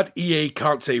 too bad EA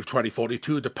can't save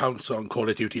 2042 to pounce on Call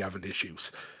of Duty having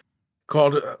issues.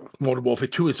 Modern Warfare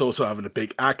 2 is also having a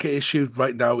big AK issue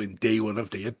right now in day one of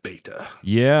their beta.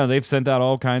 Yeah, they've sent out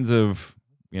all kinds of,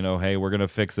 hey, we're going to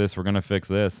fix this, we're going to fix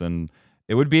this. And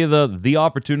it would be the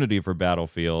opportunity for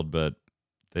Battlefield, but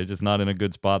they're just not in a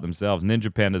good spot themselves.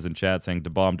 Ninja Panda's in chat saying,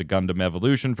 "Da-bomb to Gundam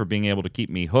Evolution for being able to keep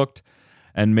me hooked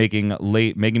and making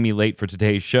me late for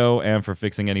today's show and for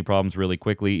fixing any problems really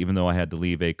quickly, even though I had to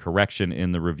leave a correction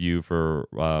in the review for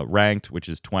ranked, which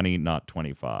is 20, not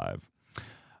 25.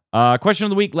 Question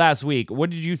of the week last week. What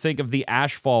did you think of the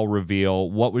Ashfall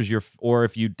reveal? What was or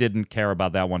if you didn't care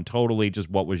about that one totally, just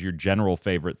what was your general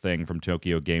favorite thing from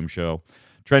Tokyo Game Show?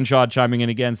 Trenchard chiming in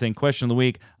again saying, "Question of the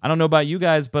week. I don't know about you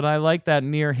guys, but I like that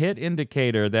near hit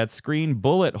indicator, that screen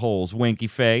bullet holes, winky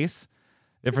face.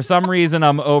 If for some reason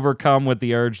I'm overcome with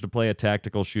the urge to play a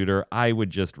tactical shooter, I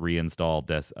would just reinstall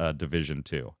Division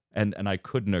 2. And I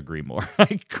couldn't agree more.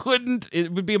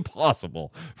 It would be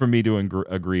impossible for me to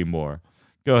agree more.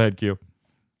 Go ahead, Q.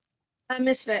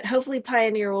 Misfit, hopefully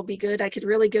Pioneer will be good. I could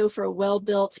really go for a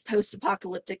well-built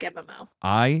post-apocalyptic MMO.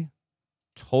 I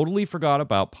totally forgot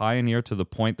about Pioneer to the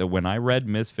point that when I read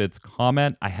Misfit's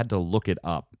comment, I had to look it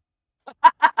up.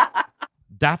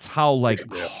 That's how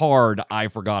hard I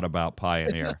forgot about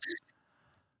Pioneer.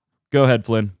 Go ahead,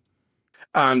 Flynn.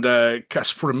 And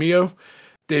Caspromio,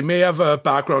 they may have a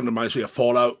background that reminds me of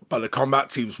Fallout, but the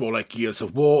combat seems more like Gears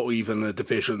of War or even a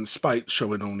Division, despite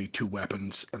showing only 2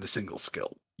 weapons and a single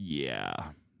skill. Yeah.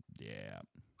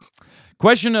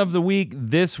 Question of the week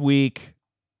this week.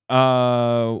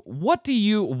 Why do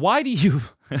you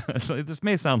this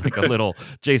may sound like a little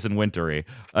Jason Wintery.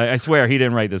 I swear he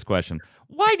didn't write this question.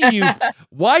 Why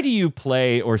do you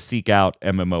play or seek out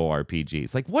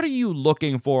MMORPGs? Like, what are you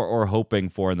looking for or hoping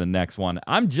for in the next one?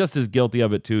 I'm just as guilty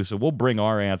of it too, so we'll bring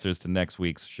our answers to next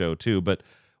week's show too. But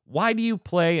why do you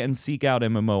play and seek out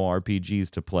MMORPGs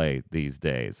to play these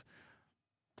days?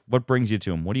 What brings you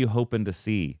to them? What are you hoping to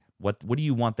see? What do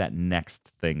you want that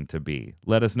next thing to be?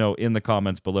 Let us know in the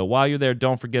comments below. While you're there,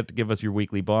 don't forget to give us your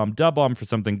weekly bomb. Da-bomb for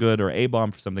something good or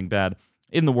A-bomb for something bad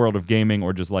in the world of gaming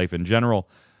or just life in general.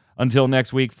 Until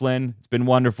next week, Flynn, it's been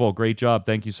wonderful. Great job.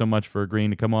 Thank you so much for agreeing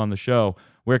to come on the show.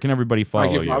 Where can everybody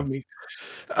follow you?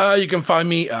 You can find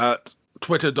me at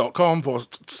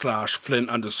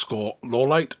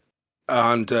twitter.com/Flynn_Lawlight.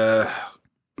 And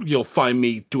you'll find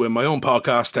me doing my own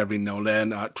podcast every now and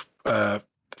then at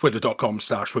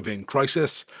twitter.com/Within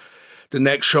Crisis. The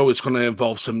next show is going to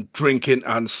involve some drinking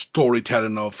and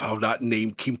storytelling of how that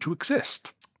name came to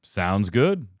exist. Sounds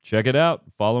good. Check it out.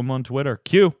 Follow him on Twitter.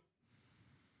 Q.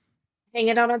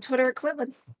 Hanging out on Twitter at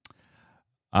Quitland.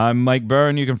 I'm Mike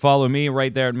Byrne. You can follow me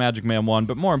right there at MagicMan1,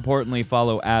 but more importantly,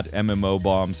 follow at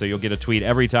MMOBomb so you'll get a tweet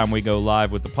every time we go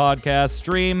live with the podcast,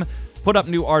 stream, put up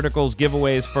new articles,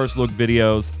 giveaways, first look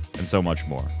videos, and so much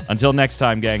more. Until next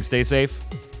time, gang, stay safe,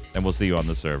 and we'll see you on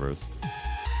the servers.